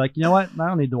then you'd be like, you know what? I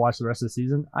don't need to watch the rest of the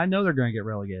season. I know they're going to get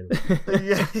relegated.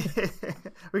 Yeah,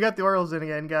 we got the Orioles in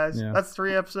again, guys. Yeah. That's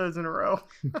 3 episodes in a row.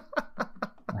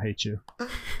 I hate you.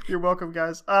 You're welcome,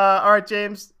 guys. All right,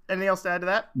 James. Anything else to add to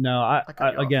that? No,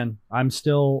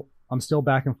 I'm still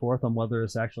back and forth on whether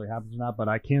this actually happens or not, but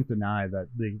I can't deny that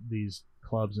these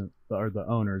clubs, or the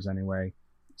owners anyway,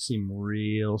 seem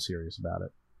real serious about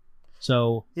it.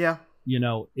 So,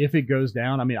 if it goes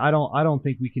down, I mean, I don't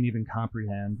think we can even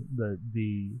comprehend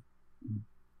the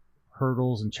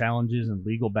hurdles and challenges and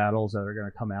legal battles that are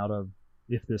going to come out of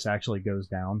if this actually goes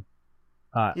down.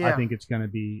 I think it's going to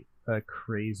be a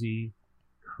crazy,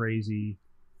 crazy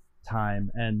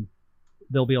time, and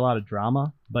there'll be a lot of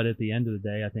drama, but at the end of the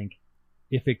day, I think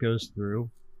if it goes through,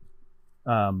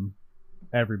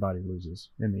 everybody loses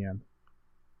in the end.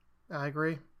 I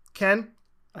agree. Ken?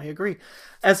 I agree.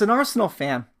 As an Arsenal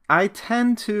fan, I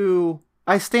stand to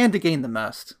gain the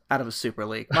most out of a Super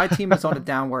League. My team is on a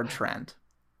downward trend.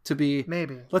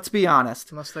 Let's be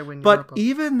honest. Unless they win Europa. But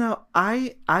even though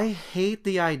I hate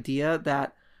the idea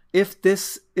that if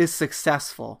this is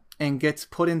successful and gets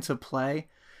put into play,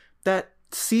 that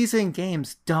season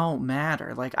games don't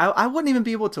matter. Like, I wouldn't even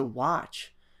be able to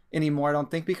watch anymore, I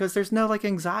don't think, because there's no like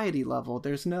anxiety level.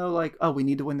 There's no like, oh, we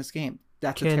need to win this game.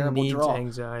 That's Ken a terrible needs draw.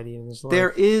 Anxiety in his life.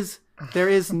 There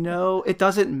is no, it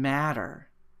doesn't matter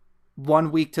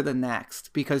 1 week to the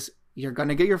next, because you're going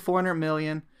to get your 400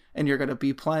 million and you're going to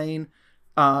be playing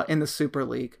in the Super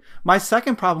League. My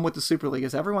second problem with the Super League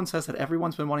is everyone says that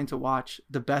everyone's been wanting to watch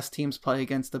the best teams play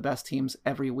against the best teams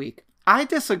every week. I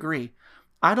disagree.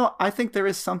 I think there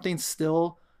is something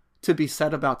still to be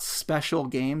said about special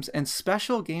games, and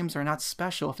special games are not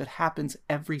special if it happens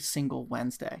every single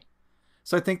Wednesday.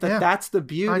 So I think that that's the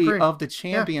beauty of the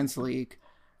Champions League,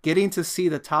 getting to see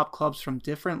the top clubs from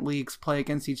different leagues play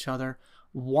against each other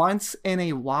once in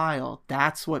a while.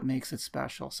 That's what makes it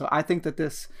special. So I think that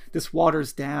this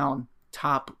waters down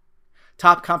top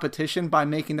competition by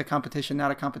making the competition not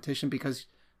a competition, because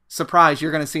surprise,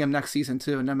 you're going to see them next season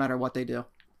too, no matter what they do.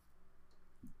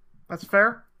 That's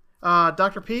fair.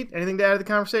 Dr. Pete, anything to add to the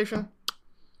conversation?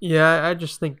 Yeah, I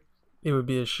just think it would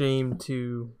be a shame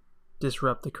to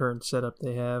disrupt the current setup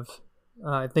they have.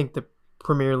 I think the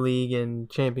Premier League and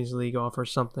Champions League offer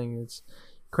something that's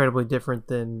incredibly different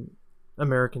than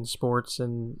American sports,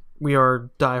 and we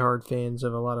are diehard fans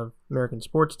of a lot of American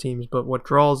sports teams, but one of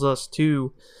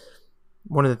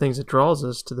the things that draws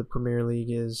us to the Premier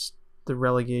League is the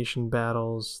relegation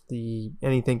battles, the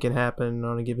anything can happen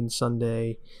on a given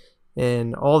Sunday,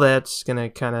 and all that's going to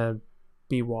kind of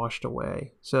be washed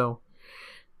away. So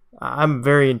I'm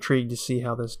very intrigued to see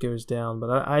how this goes down, but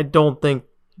I don't think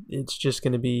it's just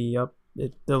going to be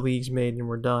the league's made and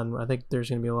we're done. I think there's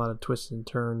going to be a lot of twists and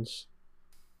turns.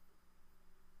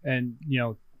 And,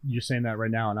 you're saying that right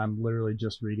now, and I'm literally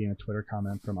just reading a Twitter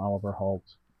comment from Oliver Holt,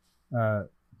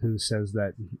 who says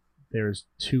that there's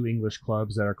 2 English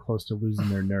clubs that are close to losing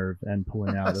their nerve and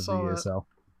pulling out of the ESL.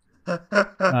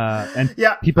 And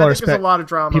people are there's a lot of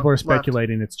drama. People are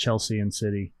speculating it's Chelsea and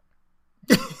City.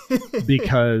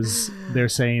 Because they're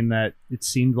saying that it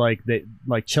seemed like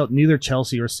neither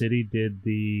Chelsea or City did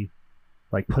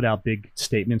put out big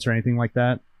statements or anything like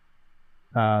that.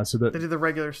 So they did the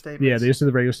regular statements. Yeah, they just did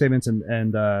the regular statements,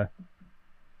 and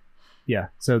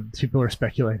so people are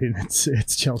speculating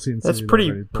it's Chelsea and City.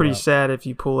 That's pretty sad if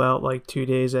you pull out 2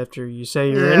 days after you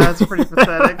say you're in. Yeah, that's pretty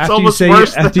pathetic.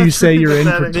 After you say you're in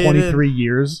for 23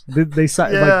 years, they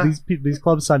signed these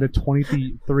clubs signed a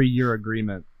 23-year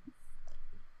agreement.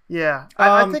 Yeah,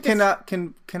 I think can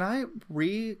I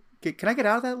get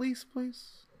out of that lease,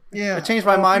 please? Yeah, I changed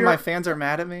my mind. My fans are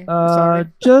mad at me. Sorry.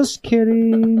 Just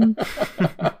kidding.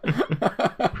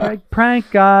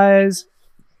 prank, guys.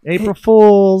 April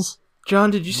Fools.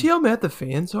 John, did you see how mad the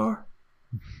fans are?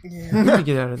 Yeah, we need to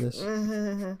get out of this.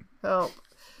 Help.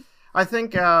 I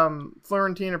think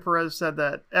Florentino Perez said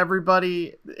that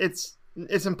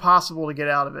it's impossible to get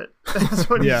out of it. That's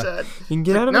what he said. You can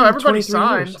get out of it. No, everybody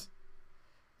signed. Years.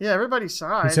 Yeah, everybody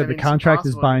signed. He said the contract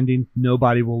is binding.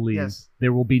 Nobody will leave. Yes.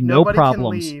 There will be no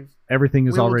problems. Can leave. Everything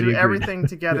is already agreed. Everything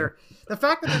together. The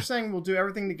fact that they're saying we'll do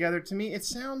everything together, to me, it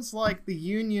sounds like the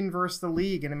union versus the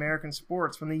league in American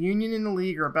sports. When the union and the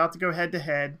league are about to go head to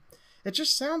head, it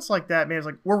just sounds like that, man. It's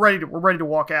like we're ready to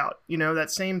walk out.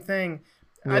 That same thing.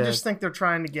 Yeah. I just think they're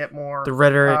trying to get more. The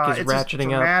rhetoric is ratcheting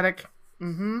dramatic. Up.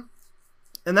 Mm-hmm.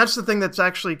 And that's the thing that's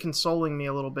actually consoling me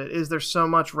a little bit, is there's so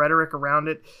much rhetoric around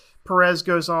it. Perez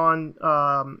goes on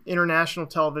international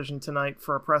television tonight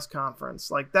for a press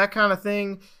conference. That kind of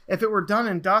thing, if it were done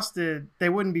and dusted, they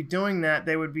wouldn't be doing that.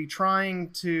 They would be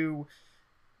trying to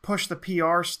push the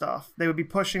PR stuff. They would be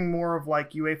pushing more of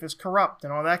UEFA's corrupt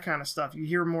and all that kind of stuff. You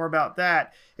hear more about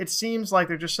that. It seems like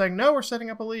they're just saying, no, we're setting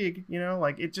up a league.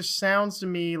 It just sounds to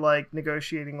me like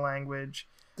negotiating language.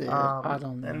 Dude, I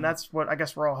don't know. And that's what I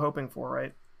guess we're all hoping for,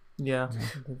 right? Yeah,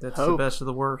 I think that's the best of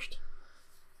the worst.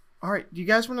 All right, do you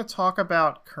guys want to talk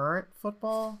about current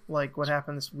football, what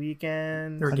happened this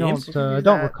weekend? I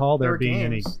don't recall there being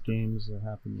any games that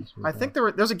happened this weekend. I think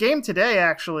there was a game today,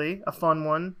 actually, a fun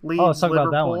one. Let's talk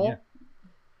about that one.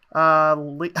 Yeah.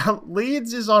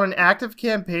 Leeds is on an active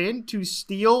campaign to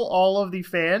steal all of the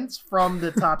fans from the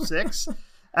top 6,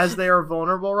 as they are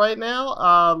vulnerable right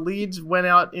now. Leeds went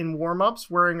out in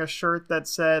warm-ups wearing a shirt that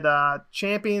said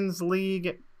 "Champions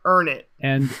League, earn it,"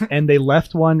 and they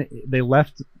left one. They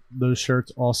left those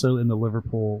shirts also in the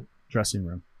Liverpool dressing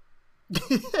room.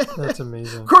 That's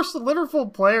amazing. Of course, the Liverpool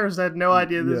players had no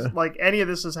idea this, any of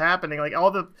this is happening.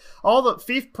 All the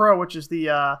FIFA Pro, which is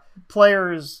the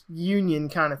players union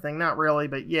kind of thing, not really,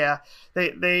 but yeah,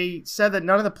 they said that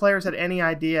none of the players had any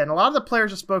idea, and a lot of the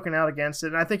players have spoken out against it.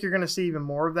 And I think you're going to see even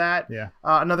more of that. Yeah.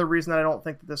 Another reason that I don't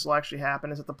think that this will actually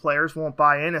happen is that the players won't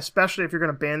buy in, especially if you're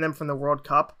going to ban them from the World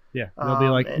Cup. Yeah, they'll be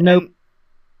like, nope.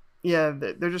 Yeah,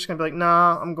 they're just gonna be like,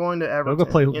 nah, I'm going to Everton.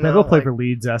 They'll go play for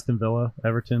Leeds, Aston Villa,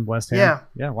 Everton, West Ham.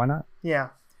 Yeah, why not? Yeah,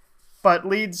 but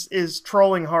Leeds is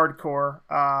trolling hardcore.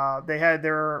 They had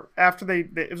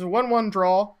it was a 1-1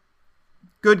 draw,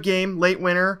 good game, late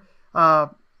winner.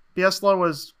 Bielsa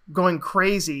was going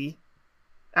crazy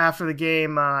after the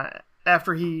game,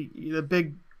 after the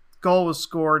big goal was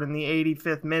scored in the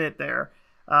 85th minute there.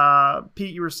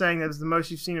 Pete, you were saying that was the most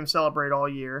you've seen him celebrate all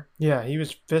year. Yeah, he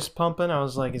was fist pumping. I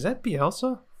was like, is that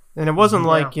Bielsa? And it wasn't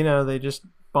like, they just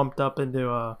bumped up into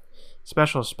a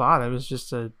special spot. It was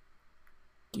just a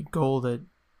goal that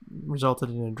resulted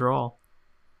in a draw.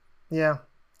 Yeah.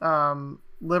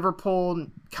 Liverpool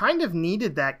kind of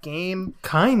needed that game.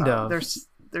 Kind of.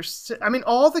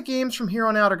 All the games from here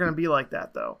on out are going to be like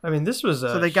that, though. I mean, this was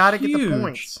so they got to get the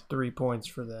points. 3 points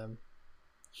for them.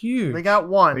 Huge. They got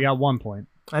 1. They got 1 point.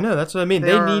 I know. That's what I mean.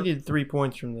 They needed 3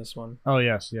 points from this one. Oh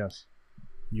yes.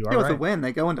 You are with right. a win,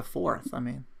 they go into 4th. I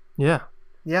mean, yeah.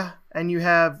 And you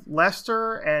have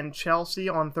Leicester and Chelsea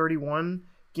on 31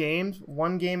 games.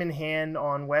 1 game in hand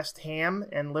on West Ham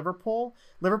and Liverpool.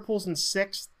 Liverpool's in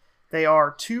 6th. They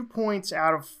are 2 points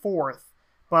out of 4th,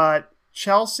 but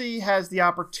Chelsea has the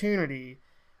opportunity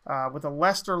with a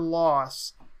Leicester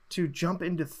loss to jump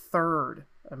into 3rd.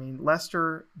 I mean,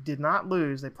 Leicester did not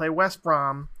lose. They play West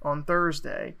Brom on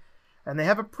Thursday, and they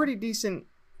have a pretty decent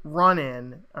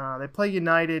run-in. They play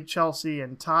United, Chelsea,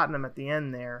 and Tottenham at the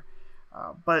end there.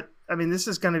 But, I mean, this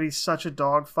is going to be such a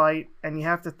dogfight, and you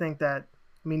have to think that,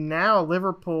 I mean, now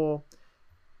Liverpool,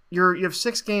 you have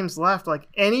 6 games left. Like,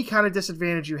 any kind of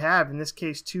disadvantage you have, in this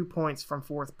case 2 points from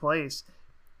 4th place,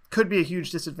 could be a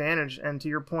huge disadvantage. And to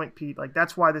your point, Pete, like,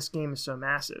 that's why this game is so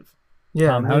massive.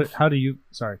 Yeah. How do you?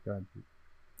 Sorry, go ahead.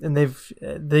 And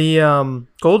the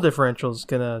goal differential is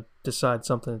gonna decide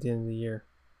something at the end of the year.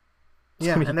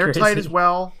 Yeah, and they're tight as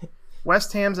well.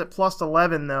 West Ham's at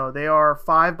 +11 though. They are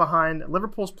 5 behind.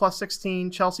 Liverpool's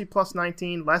 +16, Chelsea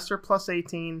 +19, Leicester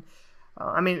 +18.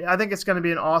 I think it's going to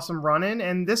be an awesome run-in,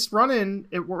 and this run-in,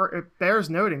 it bears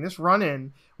noting, this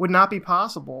run-in would not be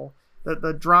possible.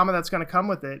 The drama that's going to come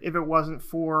with it if it wasn't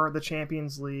for the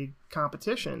Champions League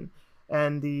competition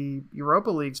and the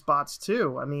Europa League spots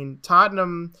too. I mean,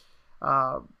 Tottenham,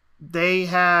 they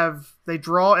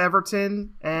draw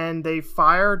Everton and they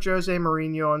fire Jose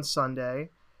Mourinho on Sunday.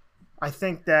 I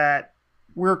think that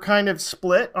we're kind of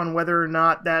split on whether or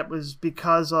not that was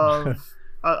because of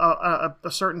a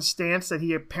certain stance that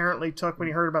he apparently took when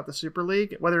he heard about the Super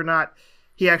League. Whether or not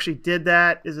he actually did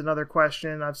that is another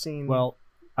question. I've seen. Well,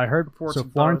 I heard reports. So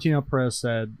Florentino Perez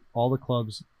said all the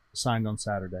clubs signed on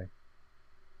Saturday.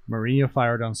 Mourinho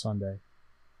fired on Sunday.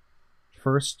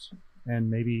 First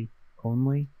and maybe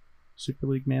only Super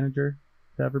League manager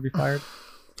to ever be fired.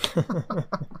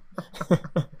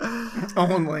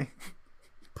 Only.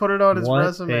 Put it on his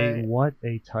resume. What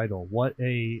a title. What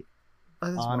a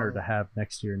honor to have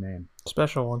next to your name.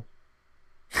 Special one.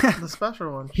 The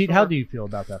special one. Pete, how do you feel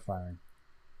about that firing?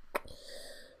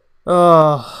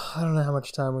 I don't know how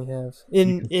much time we have.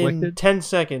 In 10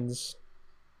 seconds,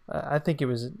 I think it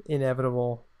was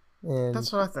inevitable. And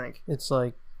that's what I think. It's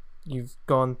like you've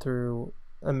gone through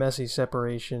a messy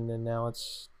separation and now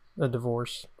it's a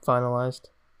divorce finalized.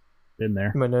 Been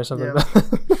there. You might know something about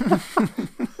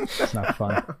that. It's not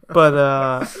fun. But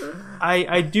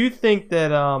I do think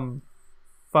that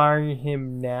firing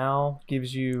him now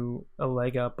gives you a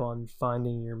leg up on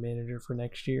finding your manager for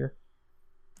next year.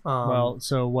 Well,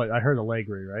 so what? I heard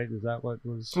Allegri, right? Is that what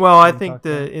was? Well, I think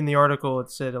in the article it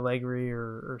said Allegri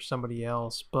or somebody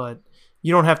else, but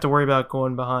you don't have to worry about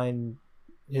going behind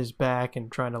his back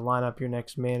and trying to line up your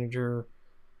next manager.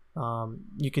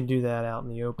 You can do that out in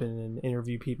the open and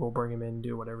interview people, bring them in,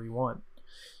 do whatever you want.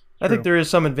 True. I think there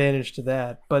is some advantage to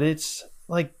that, but it's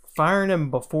like firing him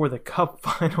before the cup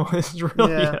final is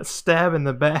really a stab in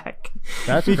the back.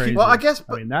 That's crazy. Well, I guess,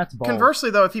 but that's bold. Conversely,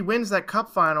 though, if he wins that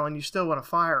cup final and you still want to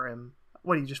fire him,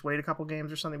 what, do you just wait a couple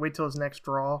games or something? Wait till his next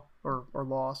draw or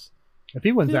loss? If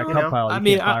he wins that cup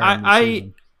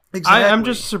final, Exactly. I'm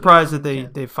just surprised that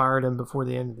they fired him before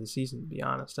the end of the season, to be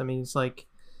honest. I mean, it's like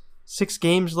 6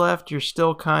 games left. You're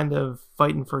still kind of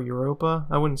fighting for Europa.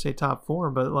 I wouldn't say top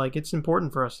 4, but like it's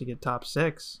important for us to get top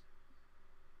 6.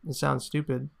 It sounds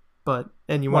stupid,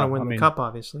 and you want to win the cup,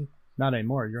 obviously. Not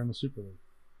anymore. You're in the Super League.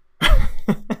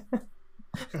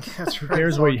 That's right.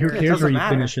 Who cares where you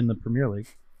finish in the Premier League?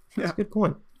 That's a good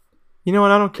point. You know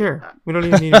what? I don't care. We don't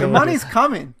even need a manager. The money's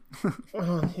coming.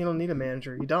 You don't need a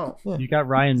manager. You don't. Yeah. You got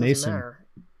Ryan Mason. Matter.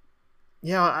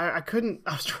 Yeah, I couldn't.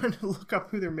 I was trying to look up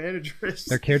who their manager is.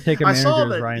 Their caretaker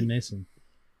manager is Ryan Mason.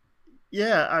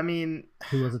 Yeah, I mean,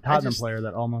 who was a Tottenham player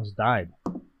that almost died.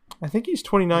 I think he's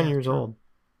 29 years old.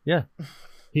 Yeah,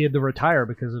 he had to retire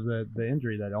because of the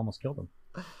injury that almost killed him.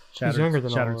 He's younger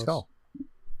than shattered skull.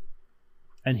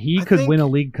 And he could win a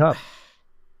League Cup.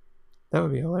 That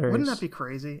would be hilarious. Wouldn't that be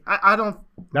crazy? I don't.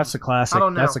 That's a classic.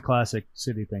 That's a classic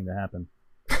City thing to happen.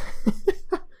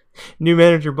 New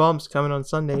manager bumps coming on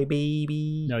Sunday,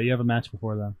 baby. No, you have a match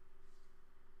before then.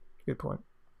 Good point.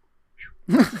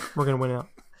 We're gonna win out.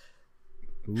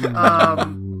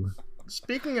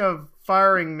 Speaking of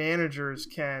firing managers,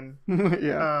 Ken.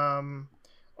 Yeah.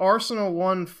 Arsenal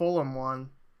won, Fulham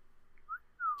won.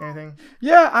 Anything?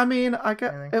 Yeah, I mean,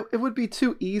 it would be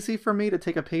too easy for me to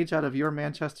take a page out of your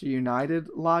Manchester United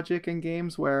logic in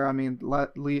games where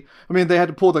they had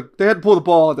to pull the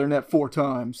ball out of their net 4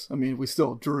 times. I mean, we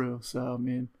still drew, so I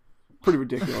mean, pretty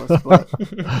ridiculous. But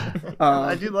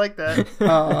I do like that.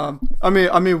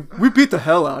 I mean, we beat the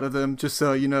hell out of them. Just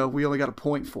so you know, we only got a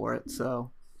point for it. So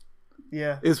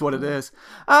yeah, is what it is.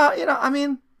 I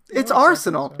mean, it's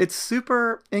Arsenal. It's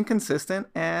super inconsistent,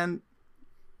 and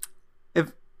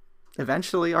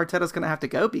eventually Arteta's going to have to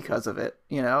go because of it.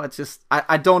 It's just,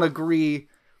 I don't agree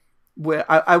with,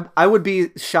 I would be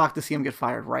shocked to see him get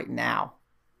fired right now.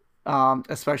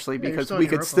 Especially because we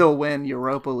could still win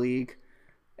Europa League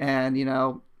and,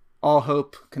 all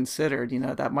hope considered,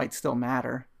 that might still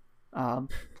matter,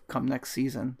 come next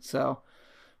season. So,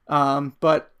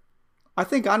 but I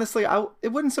think honestly, it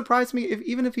wouldn't surprise me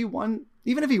even if he won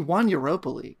Europa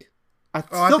League. I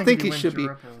still think he should be.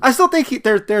 I still think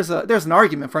there's an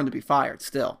argument for him to be fired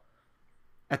still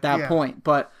at that point.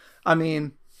 But I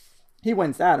mean, he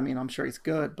wins that. I mean, I'm sure he's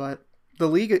good, but the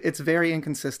league, it's very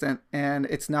inconsistent, and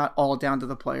it's not all down to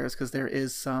the players because there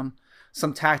is some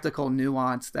tactical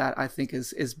nuance that I think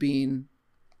is being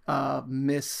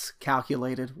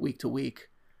miscalculated week to week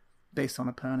based on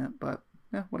opponent. But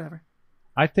yeah, whatever.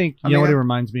 I think what it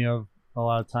reminds me of a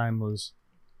lot of time was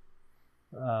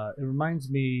it reminds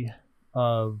me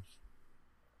of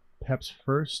Pep's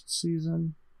first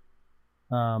season,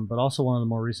 but also one of the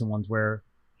more recent ones where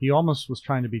he almost was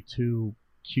trying to be too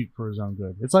cute for his own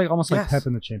good. It's almost like Pep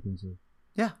in the Champions League.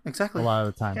 Yeah, exactly. A lot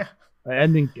of the time,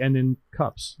 and in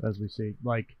cups, as we see,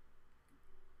 like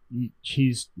he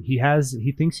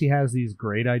thinks he has these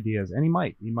great ideas, and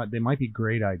they might be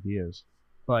great ideas,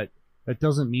 but that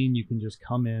doesn't mean you can just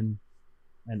come in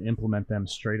and implement them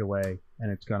straight away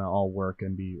and it's going to all work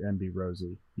and be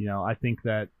rosy. I think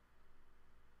that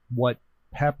what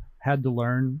Pep had to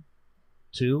learn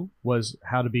too was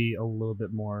how to be a little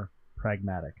bit more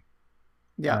pragmatic.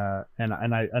 Yeah. And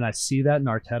I see that in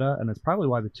Arteta, and it's probably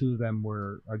why the two of them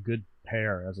were a good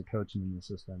pair as a coach and an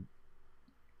assistant.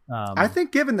 I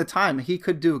think given the time, he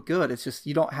could do good. It's just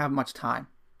you don't have much time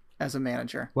as a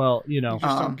manager. Well, you just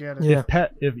don't get it.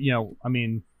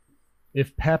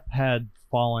 If Pep had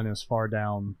fallen as far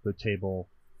down the table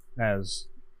as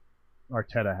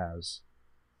Arteta has,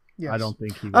 I don't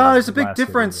think he would. There's a big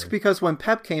difference because when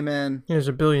Pep came in, there's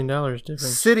 $1 billion difference.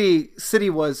 City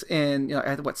was in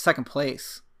second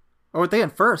place, or were they in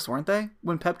first? Weren't they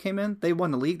when Pep came in? They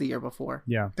won the league the year before.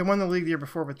 Yeah, they won the league the year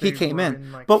before, but he came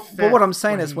in. But what I'm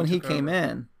saying is when he came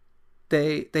in,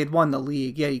 they'd won the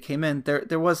league. Yeah, he came in.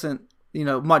 There wasn't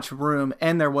much room,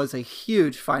 and there was a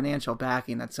huge financial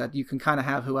backing that said you can kind of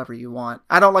have whoever you want.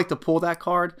 I don't like to pull that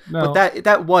card, but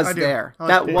that was there.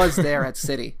 That was there at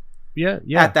City. Yeah.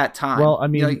 At that time. Well, I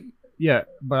mean,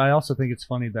 but I also think it's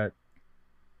funny that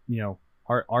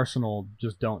Arsenal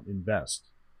just don't invest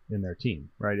in their team,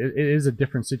 right? It is a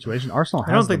different situation. Arsenal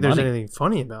has. I don't think there's anything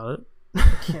funny about it.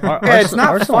 It's not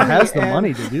Arsenal funny, has the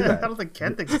money to do that. I don't think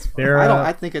Ken thinks it's funny.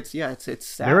 I think it's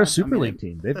sad. They're a Super League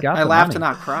team. They've got. I laugh to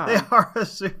not cry. They are a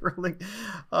Super League.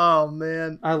 Oh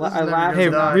man, I laugh. Hey,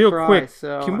 real quick,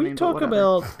 so, can we talk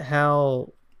about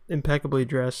how impeccably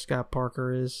dressed Scott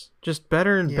Parker is? Just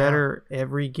better and better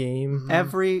every game.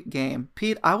 Every game,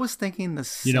 Pete. I was thinking the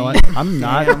same. You know what? I'm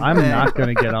not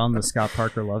going to get on the Scott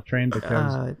Parker love train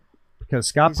because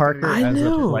Scott Parker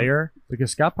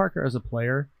as a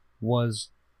player was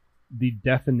the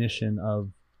definition of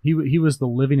he was the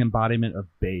living embodiment of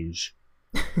beige.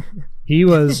 He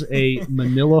was a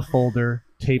manila folder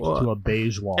taped to a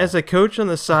beige wall. As a coach on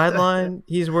the sideline,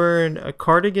 he's wearing a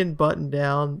cardigan button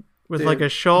down with like a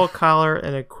shawl collar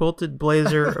and a quilted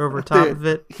blazer over top of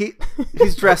it.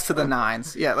 He's dressed to the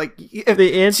nines. Yeah, like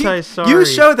You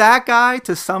show that guy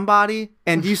to somebody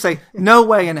and you say, no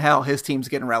way in hell his team's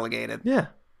getting relegated. Yeah.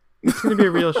 It's going to be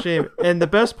a real shame. And the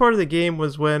best part of the game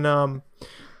was when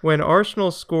Arsenal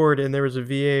scored and there was a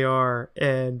VAR,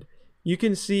 and you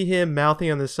can see him mouthing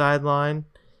on the sideline.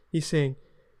 He's saying,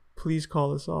 please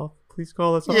call us off. Please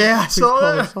call us off. Yeah, I saw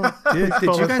that.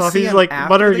 Did you guys see He's him like after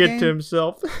muttering the it game? to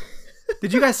himself.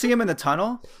 Did you guys see him in the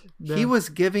tunnel? No. He was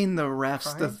giving the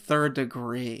refs the third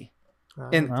degree.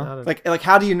 And doubt it. like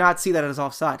how do you not see that as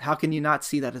offside? How can you not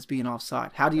see that as being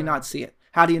offside? How do you not see it?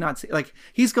 How do you not see? Like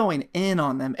he's going in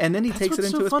on them, and then he takes it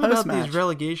into his post match. That's what's so fun about these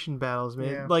relegation battles, man.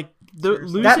 Yeah. Like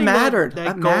losing that mattered.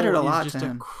 That mattered goal a lot is to just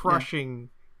him. a crushing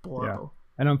blow.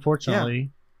 And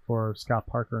unfortunately for Scott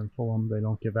Parker and Fulham, they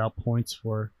don't give out points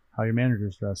for how your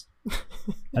manager's dressed.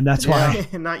 And that's why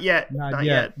not yet.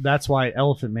 That's why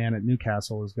Elephant Man at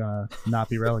Newcastle is gonna not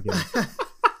be relegated.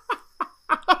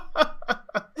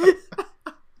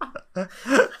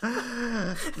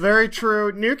 Very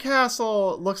true.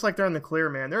 Newcastle looks like they're in the clear,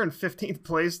 man. They're in 15th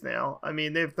place now. I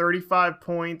mean, they have 35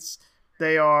 points.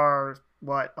 They are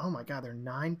what? Oh my God, they're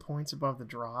 9 points above the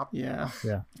drop. Yeah.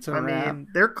 I mean,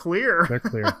 they're clear. They're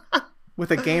clear.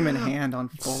 With a game in hand on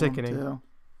Fulham, sickening. Too.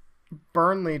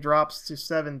 Burnley drops to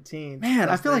 17. Man,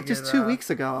 I feel like just 2 weeks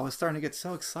ago, I was starting to get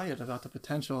so excited about the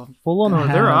potential. Fulham,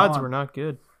 their odds were not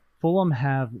good. Fulham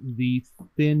have the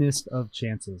thinnest of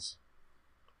chances.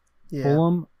 Yeah.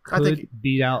 Fulham could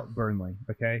beat out Burnley.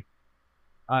 Okay,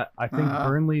 I think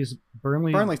Burnley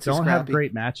don't have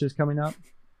great matches coming up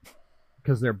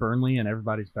because they're Burnley and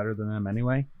everybody's better than them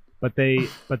anyway. But they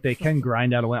can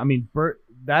grind out a win. I mean,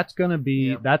 that's gonna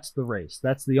be that's the race.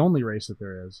 That's the only race that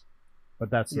there is. But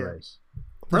that's the race.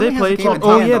 They play each other.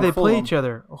 Oh yeah, they play each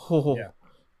other.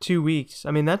 2 weeks.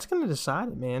 I mean, that's gonna decide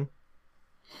it, man.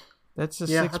 That's a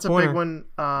 6-pointer. That's a big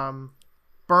one.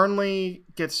 Burnley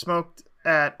gets smoked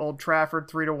at Old Trafford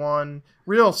 3-1.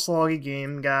 Real sloggy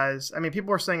game, guys. I mean, people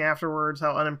were saying afterwards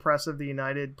how unimpressive the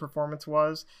United performance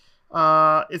was.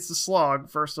 It's the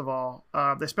slog, first of all.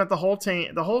 They spent the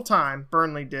whole time,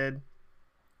 Burnley did,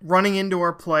 running into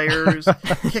our players,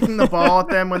 kicking the ball at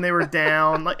them when they were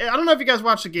down. Like, I don't know if you guys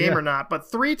watched the game or not, but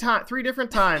three different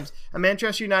times a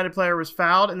Manchester United player was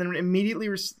fouled and then immediately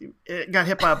got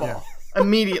hit by a ball. Yeah.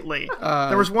 Immediately.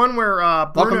 There was one where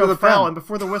Bruno fell, and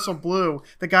before the whistle blew,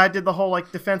 the guy did the whole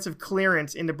like defensive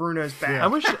clearance into Bruno's back. I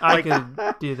wish I could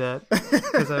do that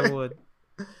because I would.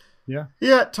 Yeah.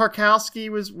 Yeah, Tarkowski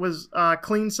was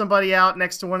cleaned somebody out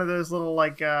next to one of those little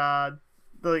like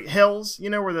the hills, you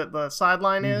know, where the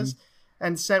sideline is,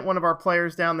 and sent one of our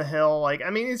players down the hill. Like, I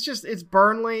mean, it's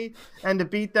Burnley, and to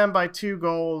beat them by 2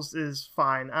 goals is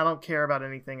fine. I don't care about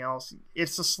anything else.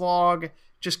 It's a slog.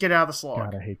 Just get out of the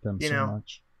slog. God, I hate them so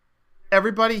much.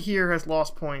 Everybody here has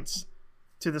lost points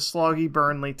to the sloggy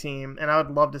Burnley team, and I would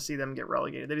love to see them get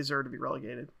relegated. They deserve to be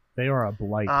relegated. They are a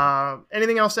blight.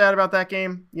 Anything else to add about that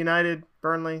game? United,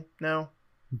 Burnley? No.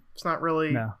 It's not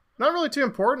really too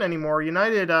important anymore.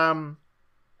 United,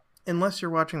 unless you're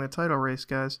watching the title race,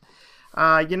 guys.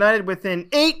 United within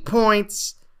 8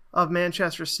 points of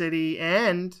Manchester City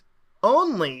and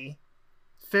only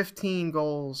 15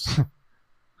 goals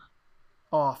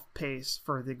off pace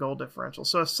for the goal differential.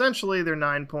 So essentially they're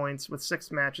 9 points with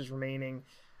 6 matches remaining.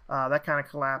 That kind of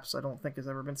collapse I don't think has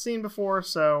ever been seen before.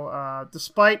 So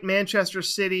despite Manchester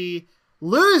City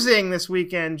losing this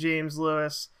weekend, James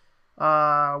Lewis,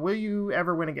 will you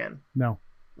ever win again? No.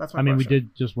 That's my question. We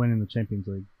did just win in the Champions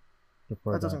League.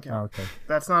 That doesn't count. Oh, okay.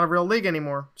 That's not a real league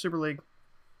anymore. Super League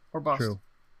or bust. True.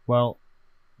 Well,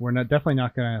 we're definitely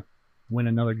not going to win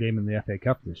another game in the FA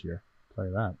Cup this year. I'll tell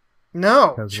you that.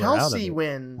 No, Chelsea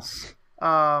wins.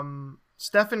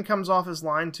 Stefan comes off his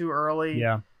line too early.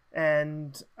 Yeah.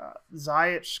 And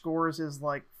Ziyech scores his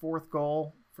like 4th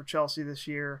goal for Chelsea this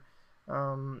year.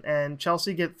 And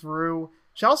Chelsea get through.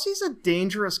 Chelsea's a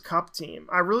dangerous cup team.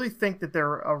 I really think that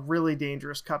they're a really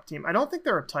dangerous cup team. I don't think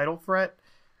they're a title threat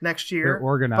next year. They're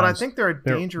organized. But I think they're a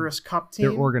dangerous cup team.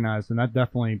 They're organized, and that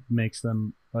definitely makes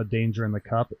them a danger in the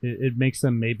cup. It makes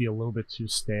them maybe a little bit too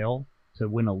stale to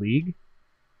win a league.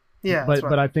 Yeah,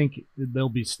 but I think they'll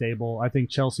be stable. I think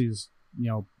Chelsea's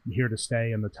here to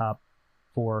stay in the top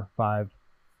 4, 5.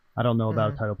 I don't know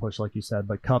about a title push like you said,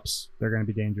 but cups they're going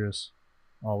to be dangerous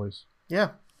always. Yeah,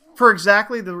 for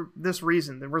exactly this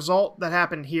reason. The result that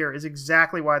happened here is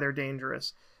exactly why they're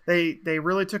dangerous. They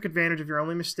really took advantage of your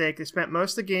only mistake. They spent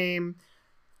most of the game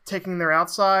taking their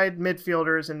outside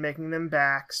midfielders and making them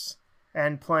backs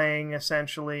and playing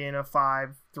essentially in a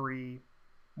 5-3-1,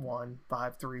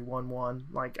 5-3-1-1.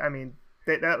 Like, I mean,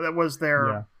 that was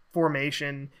their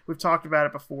formation. We've talked about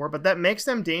it before, but that makes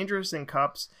them dangerous in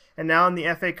cups. And now in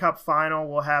the FA Cup final,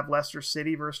 we'll have Leicester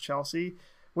City versus Chelsea,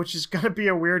 which is going to be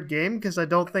a weird game because I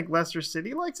don't think Leicester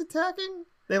City likes attacking.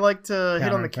 They like to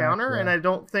hit on the counter, and I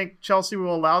don't think Chelsea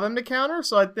will allow them to counter.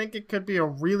 So I think it could be a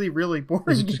really, really boring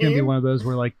game. Is it just going to be one of those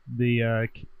where like the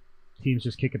teams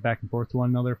just kick it back and forth to one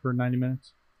another for 90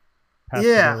 minutes?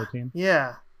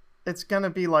 Yeah. It's going to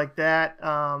be like that.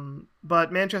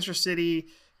 But Manchester City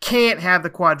can't have the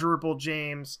quadruple,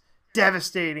 James.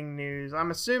 Devastating news.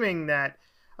 I'm assuming that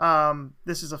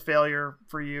this is a failure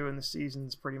for you and the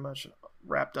season's pretty much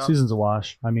wrapped up. Season's a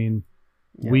wash. I mean,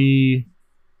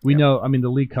 we know, I mean, the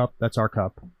League Cup, that's our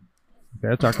cup. Okay,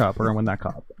 that's our cup. We're going to win that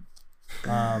cup.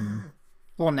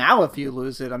 Well, Well, now if you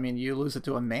lose it, I mean, you lose it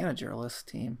to a managerless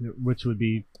team, which would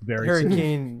be very. Harry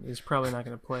Kane is probably not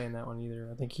going to play in that one either.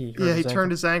 I think he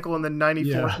turned his ankle in the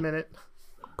 94th minute.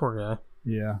 Poor guy.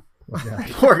 Yeah.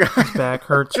 Poor guy. His back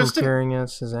hurts from carrying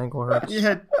us. His ankle hurts.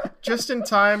 Yeah, just in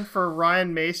time for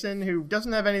Ryan Mason, who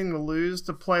doesn't have anything to lose,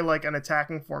 to play like an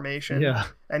attacking formation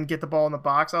and get the ball in the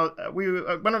box. We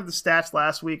went over the stats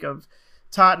last week of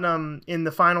Tottenham in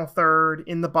the final third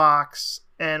in the box,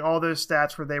 and all those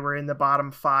stats where they were in the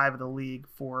bottom 5 of the league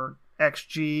for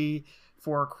XG,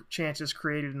 for chances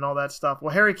created, and all that stuff.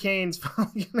 Well, Harry Kane's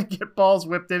probably going to get balls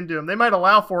whipped into him. They might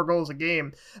allow 4 goals a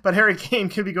game, but Harry Kane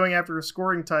could be going after a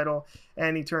scoring title,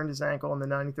 and he turned his ankle in the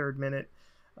 93rd minute.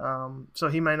 So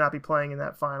he might not be playing in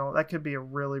that final. That could be a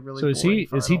really, really. So is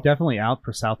he definitely out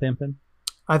for Southampton?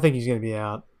 I think he's going to be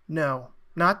out. No,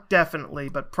 not definitely,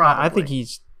 but probably. I think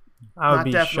I would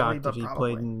be shocked if he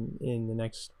played in the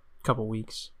next couple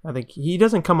weeks. I think he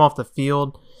doesn't come off the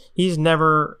field. He's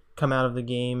never come out of the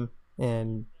game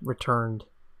and returned,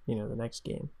 the next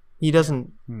game. He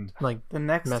doesn't like the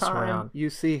next mess time around. You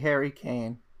see Harry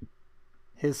Kane,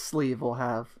 his sleeve will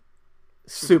have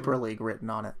Super League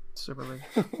written on it. Super League.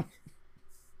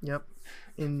 Yep,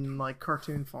 in like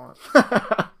cartoon font.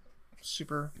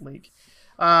 Super League.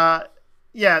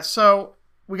 Yeah. So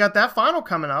we got that final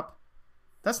coming up.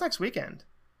 That's next weekend.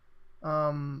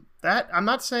 That I'm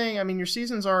not saying. I mean, your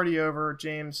season's already over,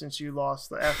 James, since you lost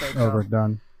the FA Cup.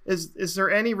 Overdone. Is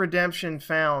there any redemption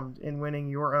found in winning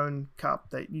your own cup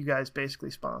that you guys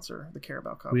basically sponsor, the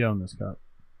Carabao Cup? We own this cup.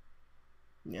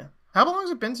 Yeah. How long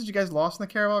has it been since you guys lost in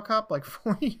the Carabao Cup? Like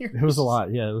 4 years? It was a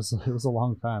lot. Yeah, it was a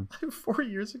long time. 4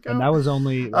 years ago. And that was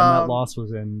only that loss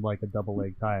was in like a double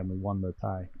leg tie, and we won the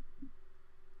tie.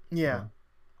 Yeah.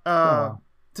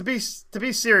 To be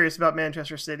serious about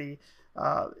Manchester City,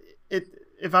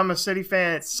 if I'm a City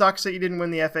fan, it sucks that you didn't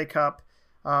win the FA Cup.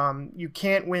 You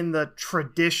can't win the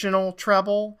traditional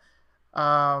treble,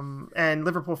 and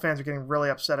Liverpool fans are getting really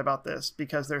upset about this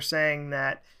because they're saying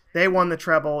that they won the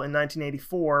treble in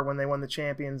 1984 when they won the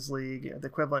Champions League, the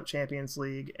equivalent Champions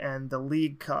League, and the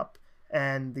League Cup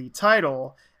and the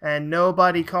title, and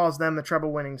nobody calls them the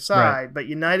treble-winning side, right. But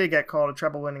United get called a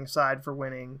treble-winning side for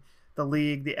winning the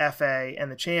League, the FA, and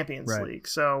the Champions League.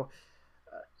 So,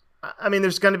 I mean,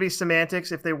 there's going to be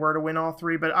semantics if they were to win all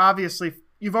 3, but obviously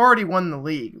you've already won the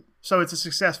league, so it's a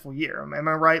successful year. Am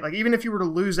I right? Like, even if you were to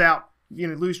lose out,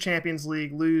 lose Champions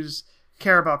League, lose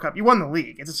Carabao Cup, you won the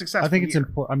league. It's a successful year. I think it's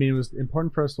important. I mean, it was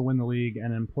important for us to win the league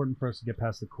and important for us to get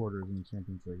past the quarters in the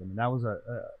Champions League. I mean, that was I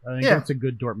think that's a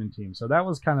good Dortmund team. So that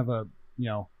was kind of a,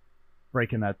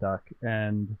 breaking that duck.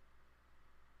 And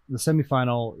the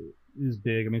semifinal is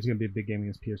big. I mean, it's going to be a big game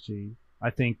against PSG.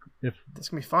 I think if it's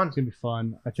going to be fun. It's going to be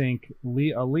fun. I think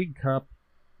a League Cup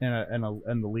and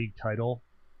the league title,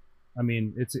 I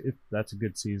mean, that's a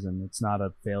good season. It's not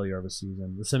a failure of a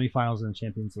season. The semifinals in the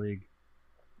Champions League,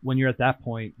 when you're at that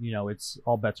point, it's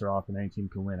all bets are off and any team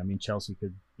can win. I mean, Chelsea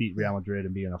could beat Real Madrid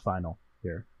and be in a final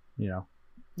here, Yeah.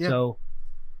 So,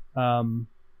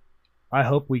 I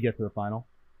hope we get to the final.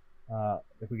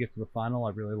 If we get to the final,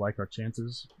 I really like our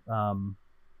chances.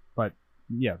 But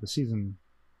yeah, the season's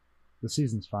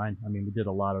fine. I mean, we did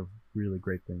a lot of really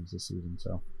great things this season.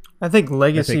 So I think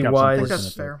legacy-wise,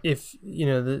 that's fair. If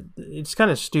it's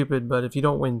kind of stupid, but if you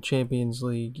don't win Champions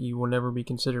League, you will never be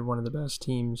considered one of the best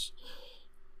teams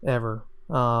ever,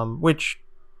 which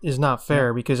is not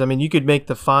fair because, I mean, you could make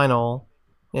the final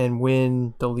and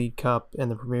win the League Cup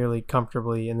and the Premier League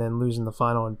comfortably and then lose in the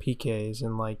final in PKs,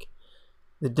 and like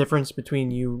the difference between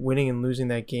you winning and losing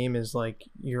that game is like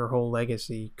your whole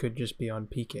legacy could just be on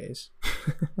PKs.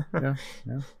 yeah.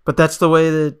 But that's the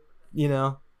way that,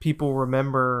 people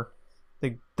remember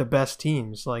the best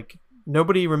teams. Like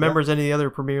nobody remembers any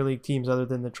other Premier League teams other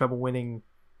than the treble winning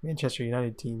Manchester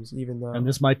United teams, even though. And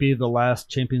this might be the last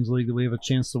Champions League that we have a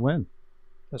chance to win.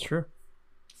 That's true.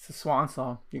 It's a swan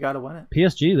song. You got to win it.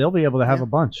 PSG, they'll be able to have a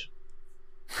bunch.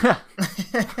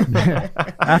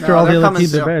 After all the other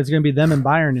teams are better, it's going to be them and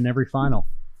Bayern in every final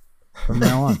from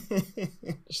now on.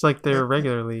 Just like their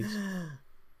regular leagues.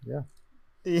 Yeah.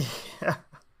 Yeah.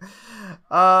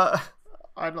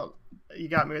 I don't. You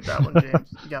got me with that one,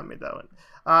 James. You got me with that one.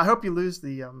 I hope you lose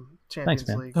the Champions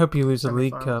League. I hope you lose the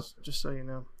League Cup. Just so you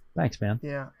know. Thanks, man.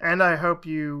 Yeah, and I hope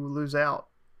you lose out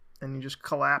and you just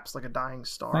collapse like a dying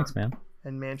star. Thanks, man.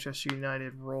 And Manchester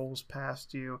United rolls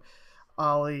past you.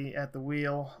 Ollie at the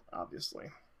wheel, obviously.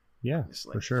 Yeah,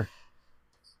 for sure.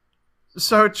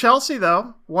 So Chelsea,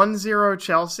 though, 1-0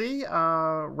 Chelsea.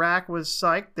 Rack was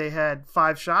psyched. They had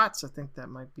 5 shots. I think that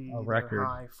might be a record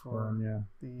high for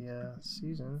the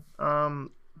season.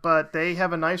 But they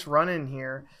have a nice run in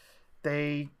here.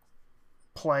 They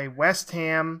play West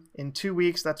Ham in 2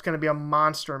 weeks. That's going to be a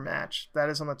monster match. That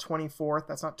is on the 24th.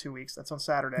 That's not 2 weeks. That's on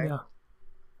Saturday. Yeah.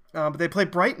 But they play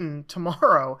Brighton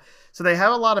tomorrow. So they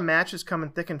have a lot of matches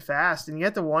coming thick and fast. And you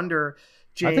have to wonder,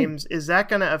 James, is that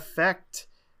going to affect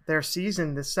their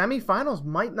season? The semifinals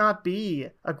might not be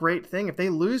a great thing. If they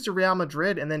lose to Real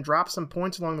Madrid and then drop some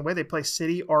points along the way, they play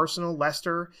City, Arsenal,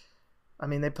 Leicester. I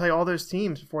mean, they play all those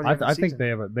teams before the end of the season. I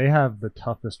think they have the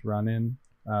toughest run-in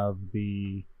of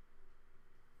the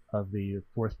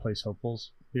fourth place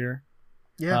hopefuls here.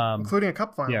 Yeah, including a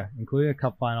cup final. Yeah, including a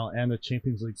cup final and the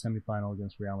Champions League semifinal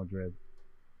against Real Madrid.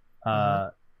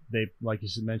 They, like you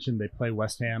mentioned, they play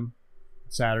West Ham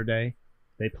Saturday.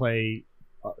 They play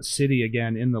City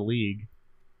again in the league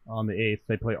on the 8th.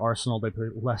 They play Arsenal. They play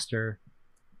Leicester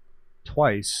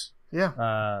twice.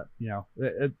 Yeah.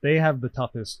 They have the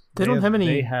toughest. They don't have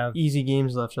any easy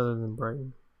games left other than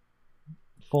Brighton.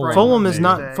 Fulham is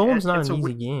not. Fulham's not an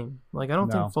easy game. Like, I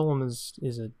don't think Fulham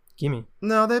is a gimme.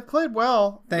 No, they played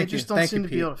well. They just don't seem to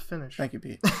be able to finish. Thank you,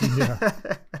 Pete. Yeah.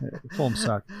 Fulham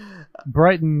suck.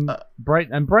 Brighton,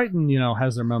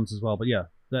 has their moments as well. But yeah,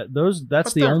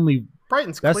 that's the only.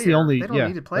 Brighton's that's clear. the only. They don't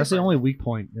need to play that's Brighton. the only weak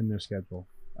point in their schedule.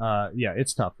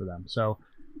 It's tough for them. So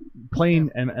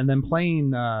playing and then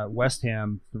playing West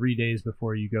Ham 3 days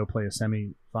before you go play a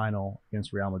semi-final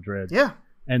against Real Madrid. Yeah.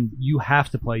 And you have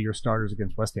to play your starters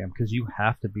against West Ham because you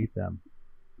have to beat them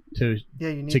to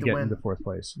get win. into fourth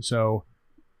place. So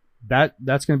that's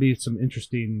going to be some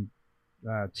interesting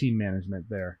team management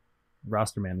there,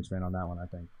 roster management on that one, I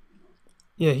think.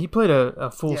 Yeah, he played a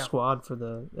full squad for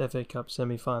the FA Cup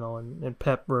semifinal, and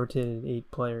Pep rotated 8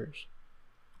 players.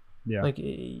 Yeah, like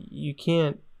you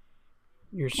can't.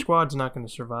 Your squad's not going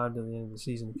to survive to the end of the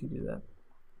season if you do that.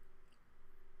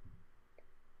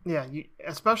 Yeah,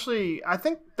 especially I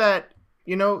think that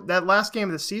that last game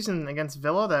of the season against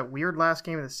Villa, that weird last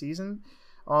game of the season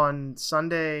on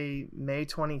Sunday, May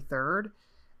 23rd,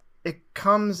 it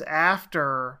comes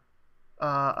after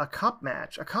a cup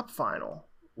match, a cup final,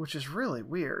 which is really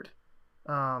weird.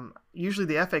 Usually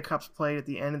the FA Cup's played at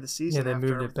the end of the season they after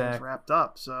moved it everything's back. wrapped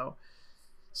up. So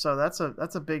that's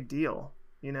a big deal,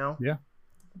 Yeah.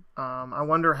 I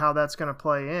wonder how that's going to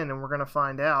play in, and we're going to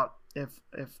find out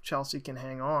if Chelsea can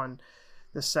hang on.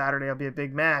 This Saturday will be a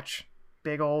big match.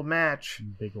 Big old match.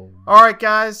 All right,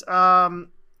 guys.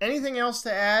 Anything else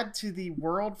to add to the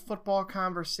world football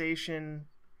conversation,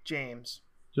 James?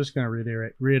 Just going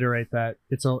to reiterate that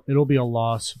it'll be a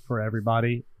loss for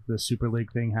everybody. The Super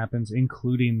League thing happens,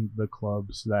 including the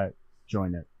clubs that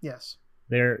join it. Yes.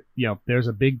 There's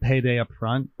a big payday up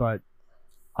front, but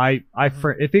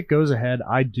if it goes ahead,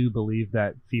 I do believe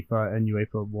that FIFA and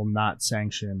UEFA will not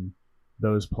sanction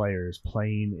those players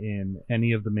playing in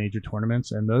any of the major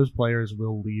tournaments, and those players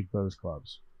will leave those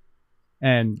clubs.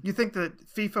 And you think that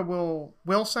FIFA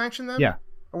will sanction them? Yeah.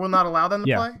 Or will not allow them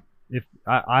to play? If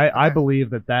I believe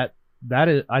that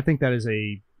is, I think that is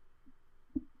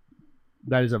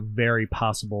a very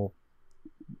possible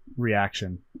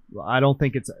reaction. I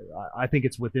think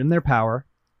it's within their power.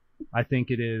 I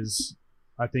think it is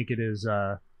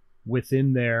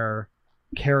within their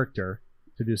character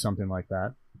to do something like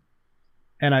that.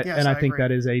 And I think agree.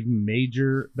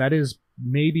 that is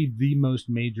maybe the most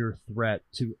major threat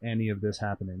to any of this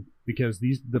happening, because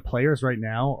the players right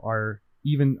now are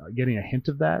even getting a hint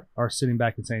of that, are sitting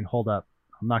back and saying, hold up,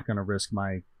 I'm not going to risk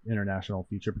my international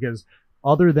future, because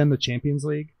other than the Champions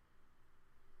League,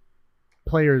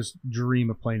 players dream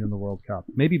of playing in the World Cup,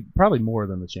 probably more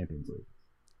than the Champions League.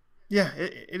 Yeah,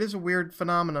 it is a weird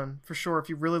phenomenon for sure. If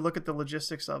you really look at the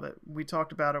logistics of it, we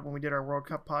talked about it when we did our World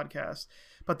Cup podcast.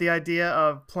 But the idea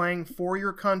of playing for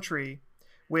your country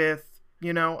with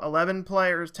 11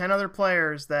 players, 10 other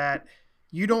players that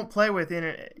you don't play with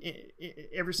in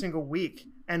every single week,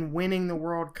 and winning the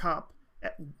World Cup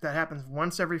that happens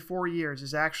once every 4 years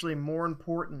is actually more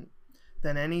important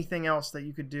than anything else that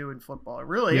you could do in football. It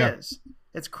really is.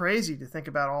 It's crazy to think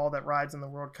about all that rides in the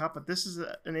World Cup, but this is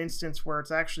an instance where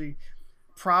it's actually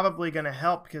probably going to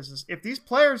help, because if these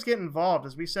players get involved,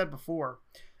 as we said before,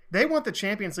 they want the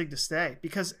Champions League to stay,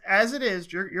 because as it is,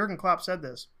 Jurgen Klopp said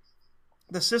this,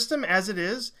 the system as it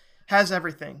is has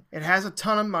everything. It has a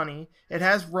ton of money. It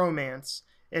has romance.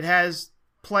 It has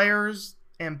players,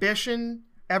 ambition,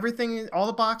 everything. All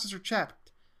the boxes are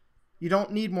checked. You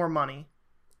don't need more money.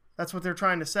 That's what they're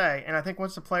trying to say. And I think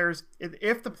once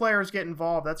if the players get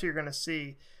involved, that's what you're going to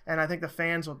see. And I think the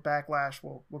fans with backlash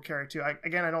will carry too. I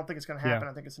don't think it's going to happen.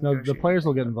 I think it's the players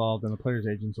will get involved, and the players'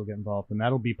 agents will get involved, and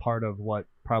that'll be part of what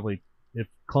probably, if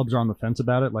clubs are on the fence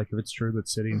about it, like if it's true that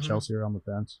City and Chelsea are on the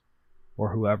fence,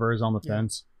 or whoever is on the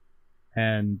fence,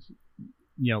 and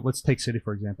let's take City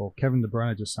for example. Kevin De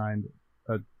Bruyne just signed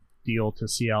a deal to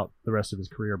see out the rest of his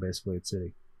career, basically, at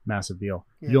City. Massive deal.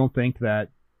 Yeah. You don't think that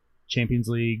Champions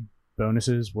League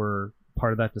bonuses were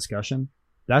part of that discussion?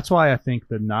 That's why I think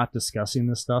the not discussing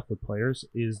this stuff with players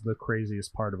is the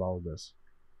craziest part of all of this.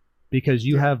 Because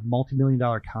you have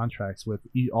multi-million-dollar contracts with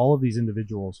all of these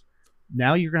individuals.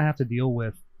 Now you're going to have to deal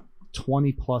with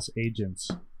 20-plus agents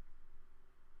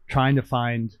trying to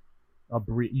find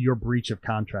your breach of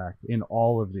contract in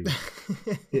all of these.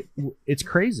 It's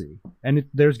crazy. And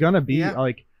there's going to be,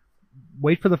 like,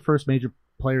 wait for the first major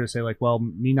player to say, like, well,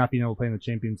 me not being able to play in the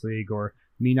Champions League or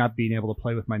me not being able to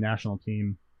play with my national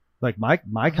team. Like,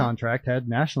 my contract had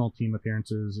national team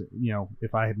appearances. You know,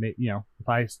 if I had made, you know, if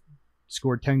I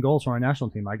scored 10 goals for our national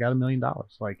team, I got $1 million.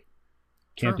 Like,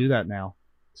 can't do that now.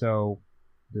 So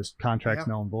this contract's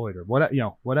null and void or what, you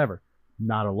know, whatever.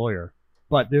 Not a lawyer.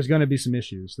 But there's going to be some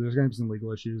issues. There's going to be some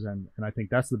legal issues, and I think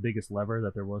that's the biggest lever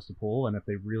that there was to pull. And if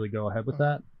they really go ahead with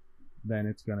that, then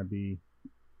it's going to be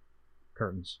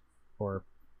curtains. Or,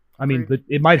 I mean,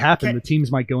 it might happen. The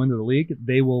teams might go into the league.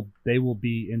 They will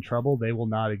be in trouble. They will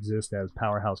not exist as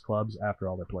powerhouse clubs after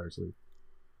all their players leave.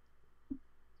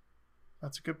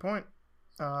 That's a good point.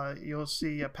 You'll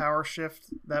see a power shift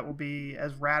that will be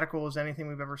as radical as anything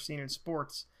we've ever seen in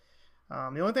sports.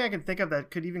 The only thing I can think of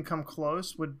that could even come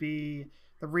close would be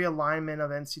the realignment of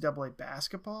NCAA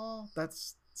basketball.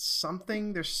 That's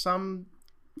something. There's some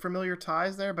familiar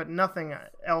ties there, but nothing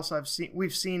else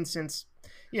we've seen since,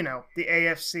 you know, the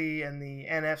AFC and the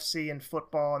NFC and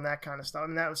football and that kind of stuff. I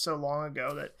mean, that was so long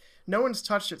ago that no one's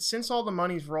touched it. Since all the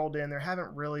money's rolled in, there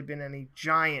haven't really been any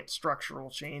giant structural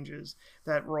changes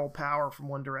that roll power from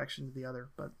one direction to the other.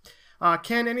 But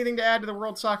Ken, anything to add to the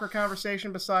world soccer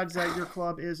conversation besides that your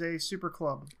club is a super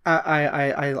club?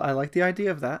 I like the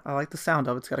idea of that. I like the sound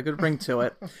of it. It's got a good ring to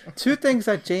it. Two things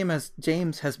that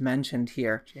James has mentioned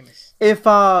here. If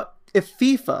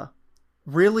FIFA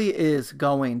really is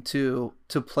going to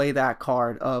play that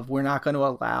card of we're not going to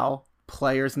allow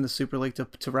players in the Super League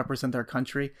to represent their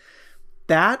country,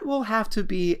 that will have to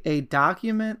be a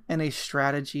document and a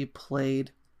strategy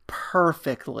played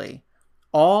perfectly.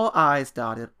 All I's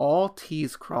dotted, all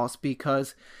T's crossed,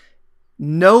 because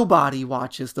nobody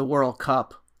watches the World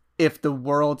Cup if the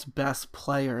world's best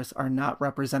players are not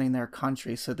representing their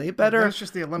country. So they better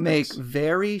make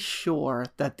very sure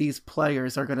that these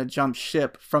players are going to jump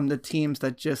ship from the teams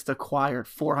that just acquired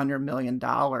 $400 million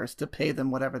to pay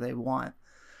them whatever they want.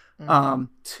 Mm-hmm.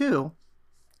 Two,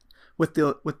 with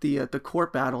the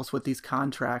court battles with these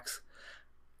contracts,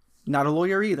 not a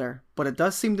lawyer either, but it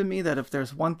does seem to me that if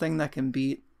there's one thing that can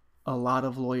beat a lot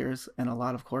of lawyers and a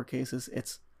lot of court cases,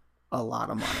 it's a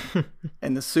lot of money.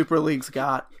 And the Super League's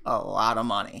got a lot of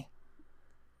money.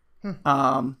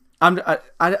 I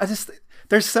just,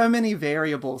 there's so many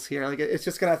variables here. Like, it's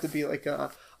just gonna have to be like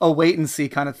a wait and see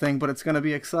kind of thing, but it's gonna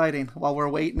be exciting while we're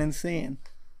waiting and seeing.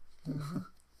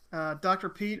 Dr.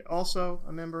 Pete, also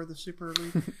a member of the Super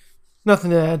League. Nothing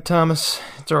to add, Thomas.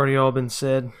 It's already all been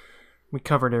said. We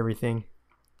covered everything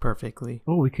perfectly.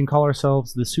 Oh, we can call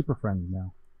ourselves the Super Friends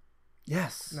now.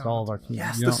 Yes. No, all of our teams.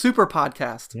 Yes, the Super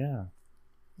Podcast. Yeah.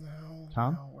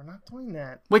 No, we're not doing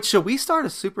that. Wait, should we start a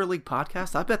Super League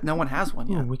podcast? I bet no one has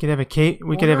one yet. Ooh, we could have a cape.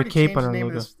 We could have a cape on our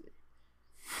logo.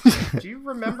 Do you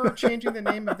remember changing the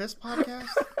name of this podcast?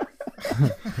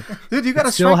 Dude, you got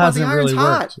to strike while the iron's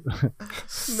hot.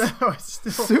 No, it's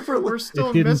still we're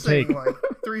still missing like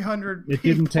 300 people. It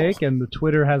didn't take, and the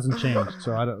Twitter hasn't changed,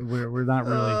 so we're not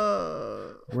really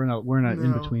we're in an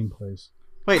in between place.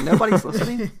 Wait, nobody's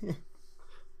listening.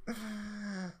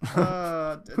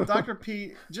 Dr.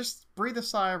 Pete, just breathe a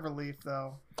sigh of relief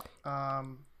though.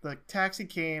 The taxi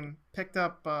came, picked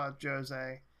up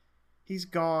Jose. He's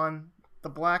gone. The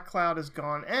black cloud is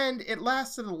gone, and it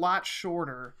lasted a lot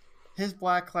shorter. His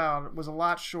black cloud was a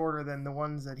lot shorter than the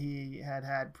ones that he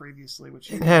had previously,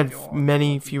 which it had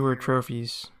many fewer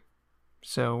trophies.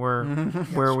 So we're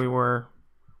where we were.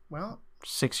 Well,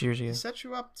 6 years ago. Set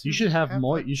you up. You should have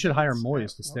you should hire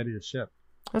Moyes to steady the ship.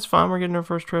 That's fine. We're getting our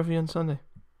first trophy on Sunday.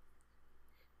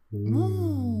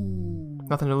 Ooh.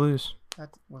 Nothing to lose. That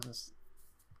was this.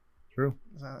 True.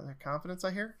 Is that confidence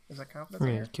I hear? Is that confidence We're I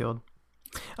gonna hear? get killed.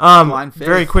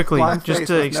 Very quickly, just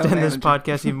to extend this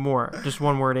podcast even more, just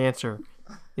one word answer.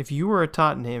 If you were a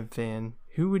Tottenham fan,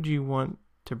 who would you want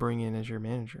to bring in as your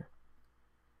manager?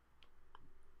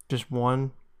 Just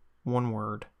one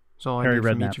word. That's all I need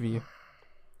from each of you.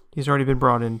 He's already been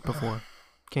brought in before.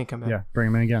 Can't come back. Yeah, bring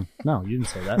him in again. No, you didn't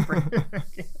say that.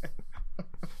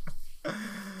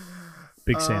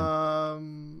 Big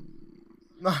Sam.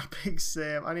 Not Big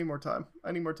Sam. I need more time.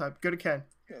 Go to Ken.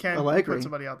 Ken, Allegri. put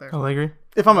somebody out there. Allegri?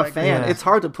 If I'm a fan, it's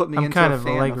hard to put me into a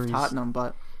fan of Tottenham,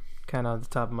 but kind of at the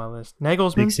top of my list.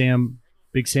 Nagelsmann.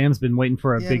 Big Sam's been waiting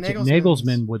for a big.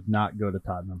 Nagelsmann would not go to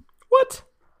Tottenham. What?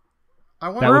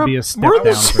 That would be a step we're down.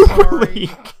 The Super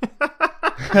League.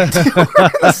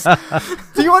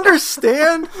 Do you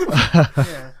understand?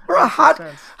 Yeah, we're a hot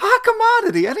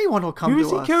commodity. Anyone will come to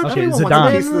us. Okay, Anyone wants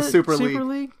a piece of the Super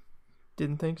League.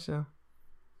 Didn't think so.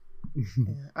 Yeah,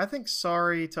 I think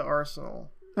sorry to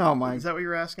Arsenal. Oh my! Is that what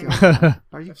you're asking?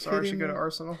 Are you if sorry kidding should go me? to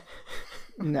Arsenal?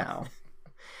 No.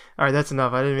 All right, that's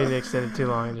enough. I didn't mean to extend it too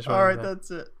long. All right, that's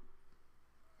it.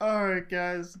 All right,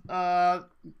 guys.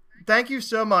 Thank you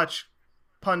so much,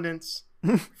 pundits,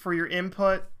 for your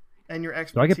input and your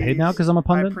expertise. Do I get paid now because I'm a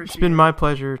pundit? It's been my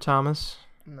pleasure, Thomas.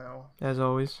 No. As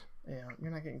always. Yeah,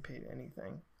 you're not getting paid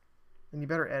anything. And you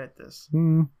better edit this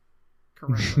Mm.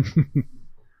 correctly.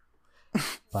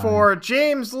 For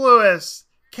James Lewis,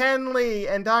 Ken Lee,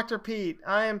 and Dr. Pete,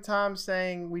 I am Tom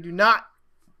saying we do not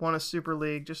want a Super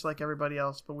League just like everybody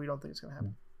else, but we don't think it's going to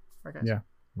happen. Right, guys? Yeah.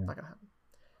 It's not going to happen.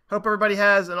 Hope everybody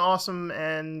has an awesome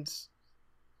and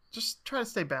just try to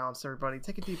stay balanced, everybody.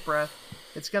 Take a deep breath.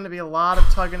 It's going to be a lot of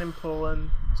tugging and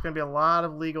pulling. It's going to be a lot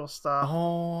of legal stuff.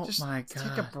 Oh, just my God.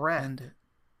 take a breath. End it.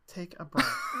 Take a breath.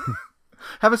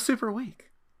 Have a super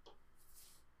week.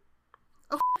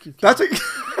 Oh, f*** you. That's it.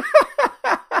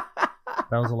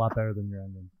 That was a lot better than your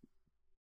ending.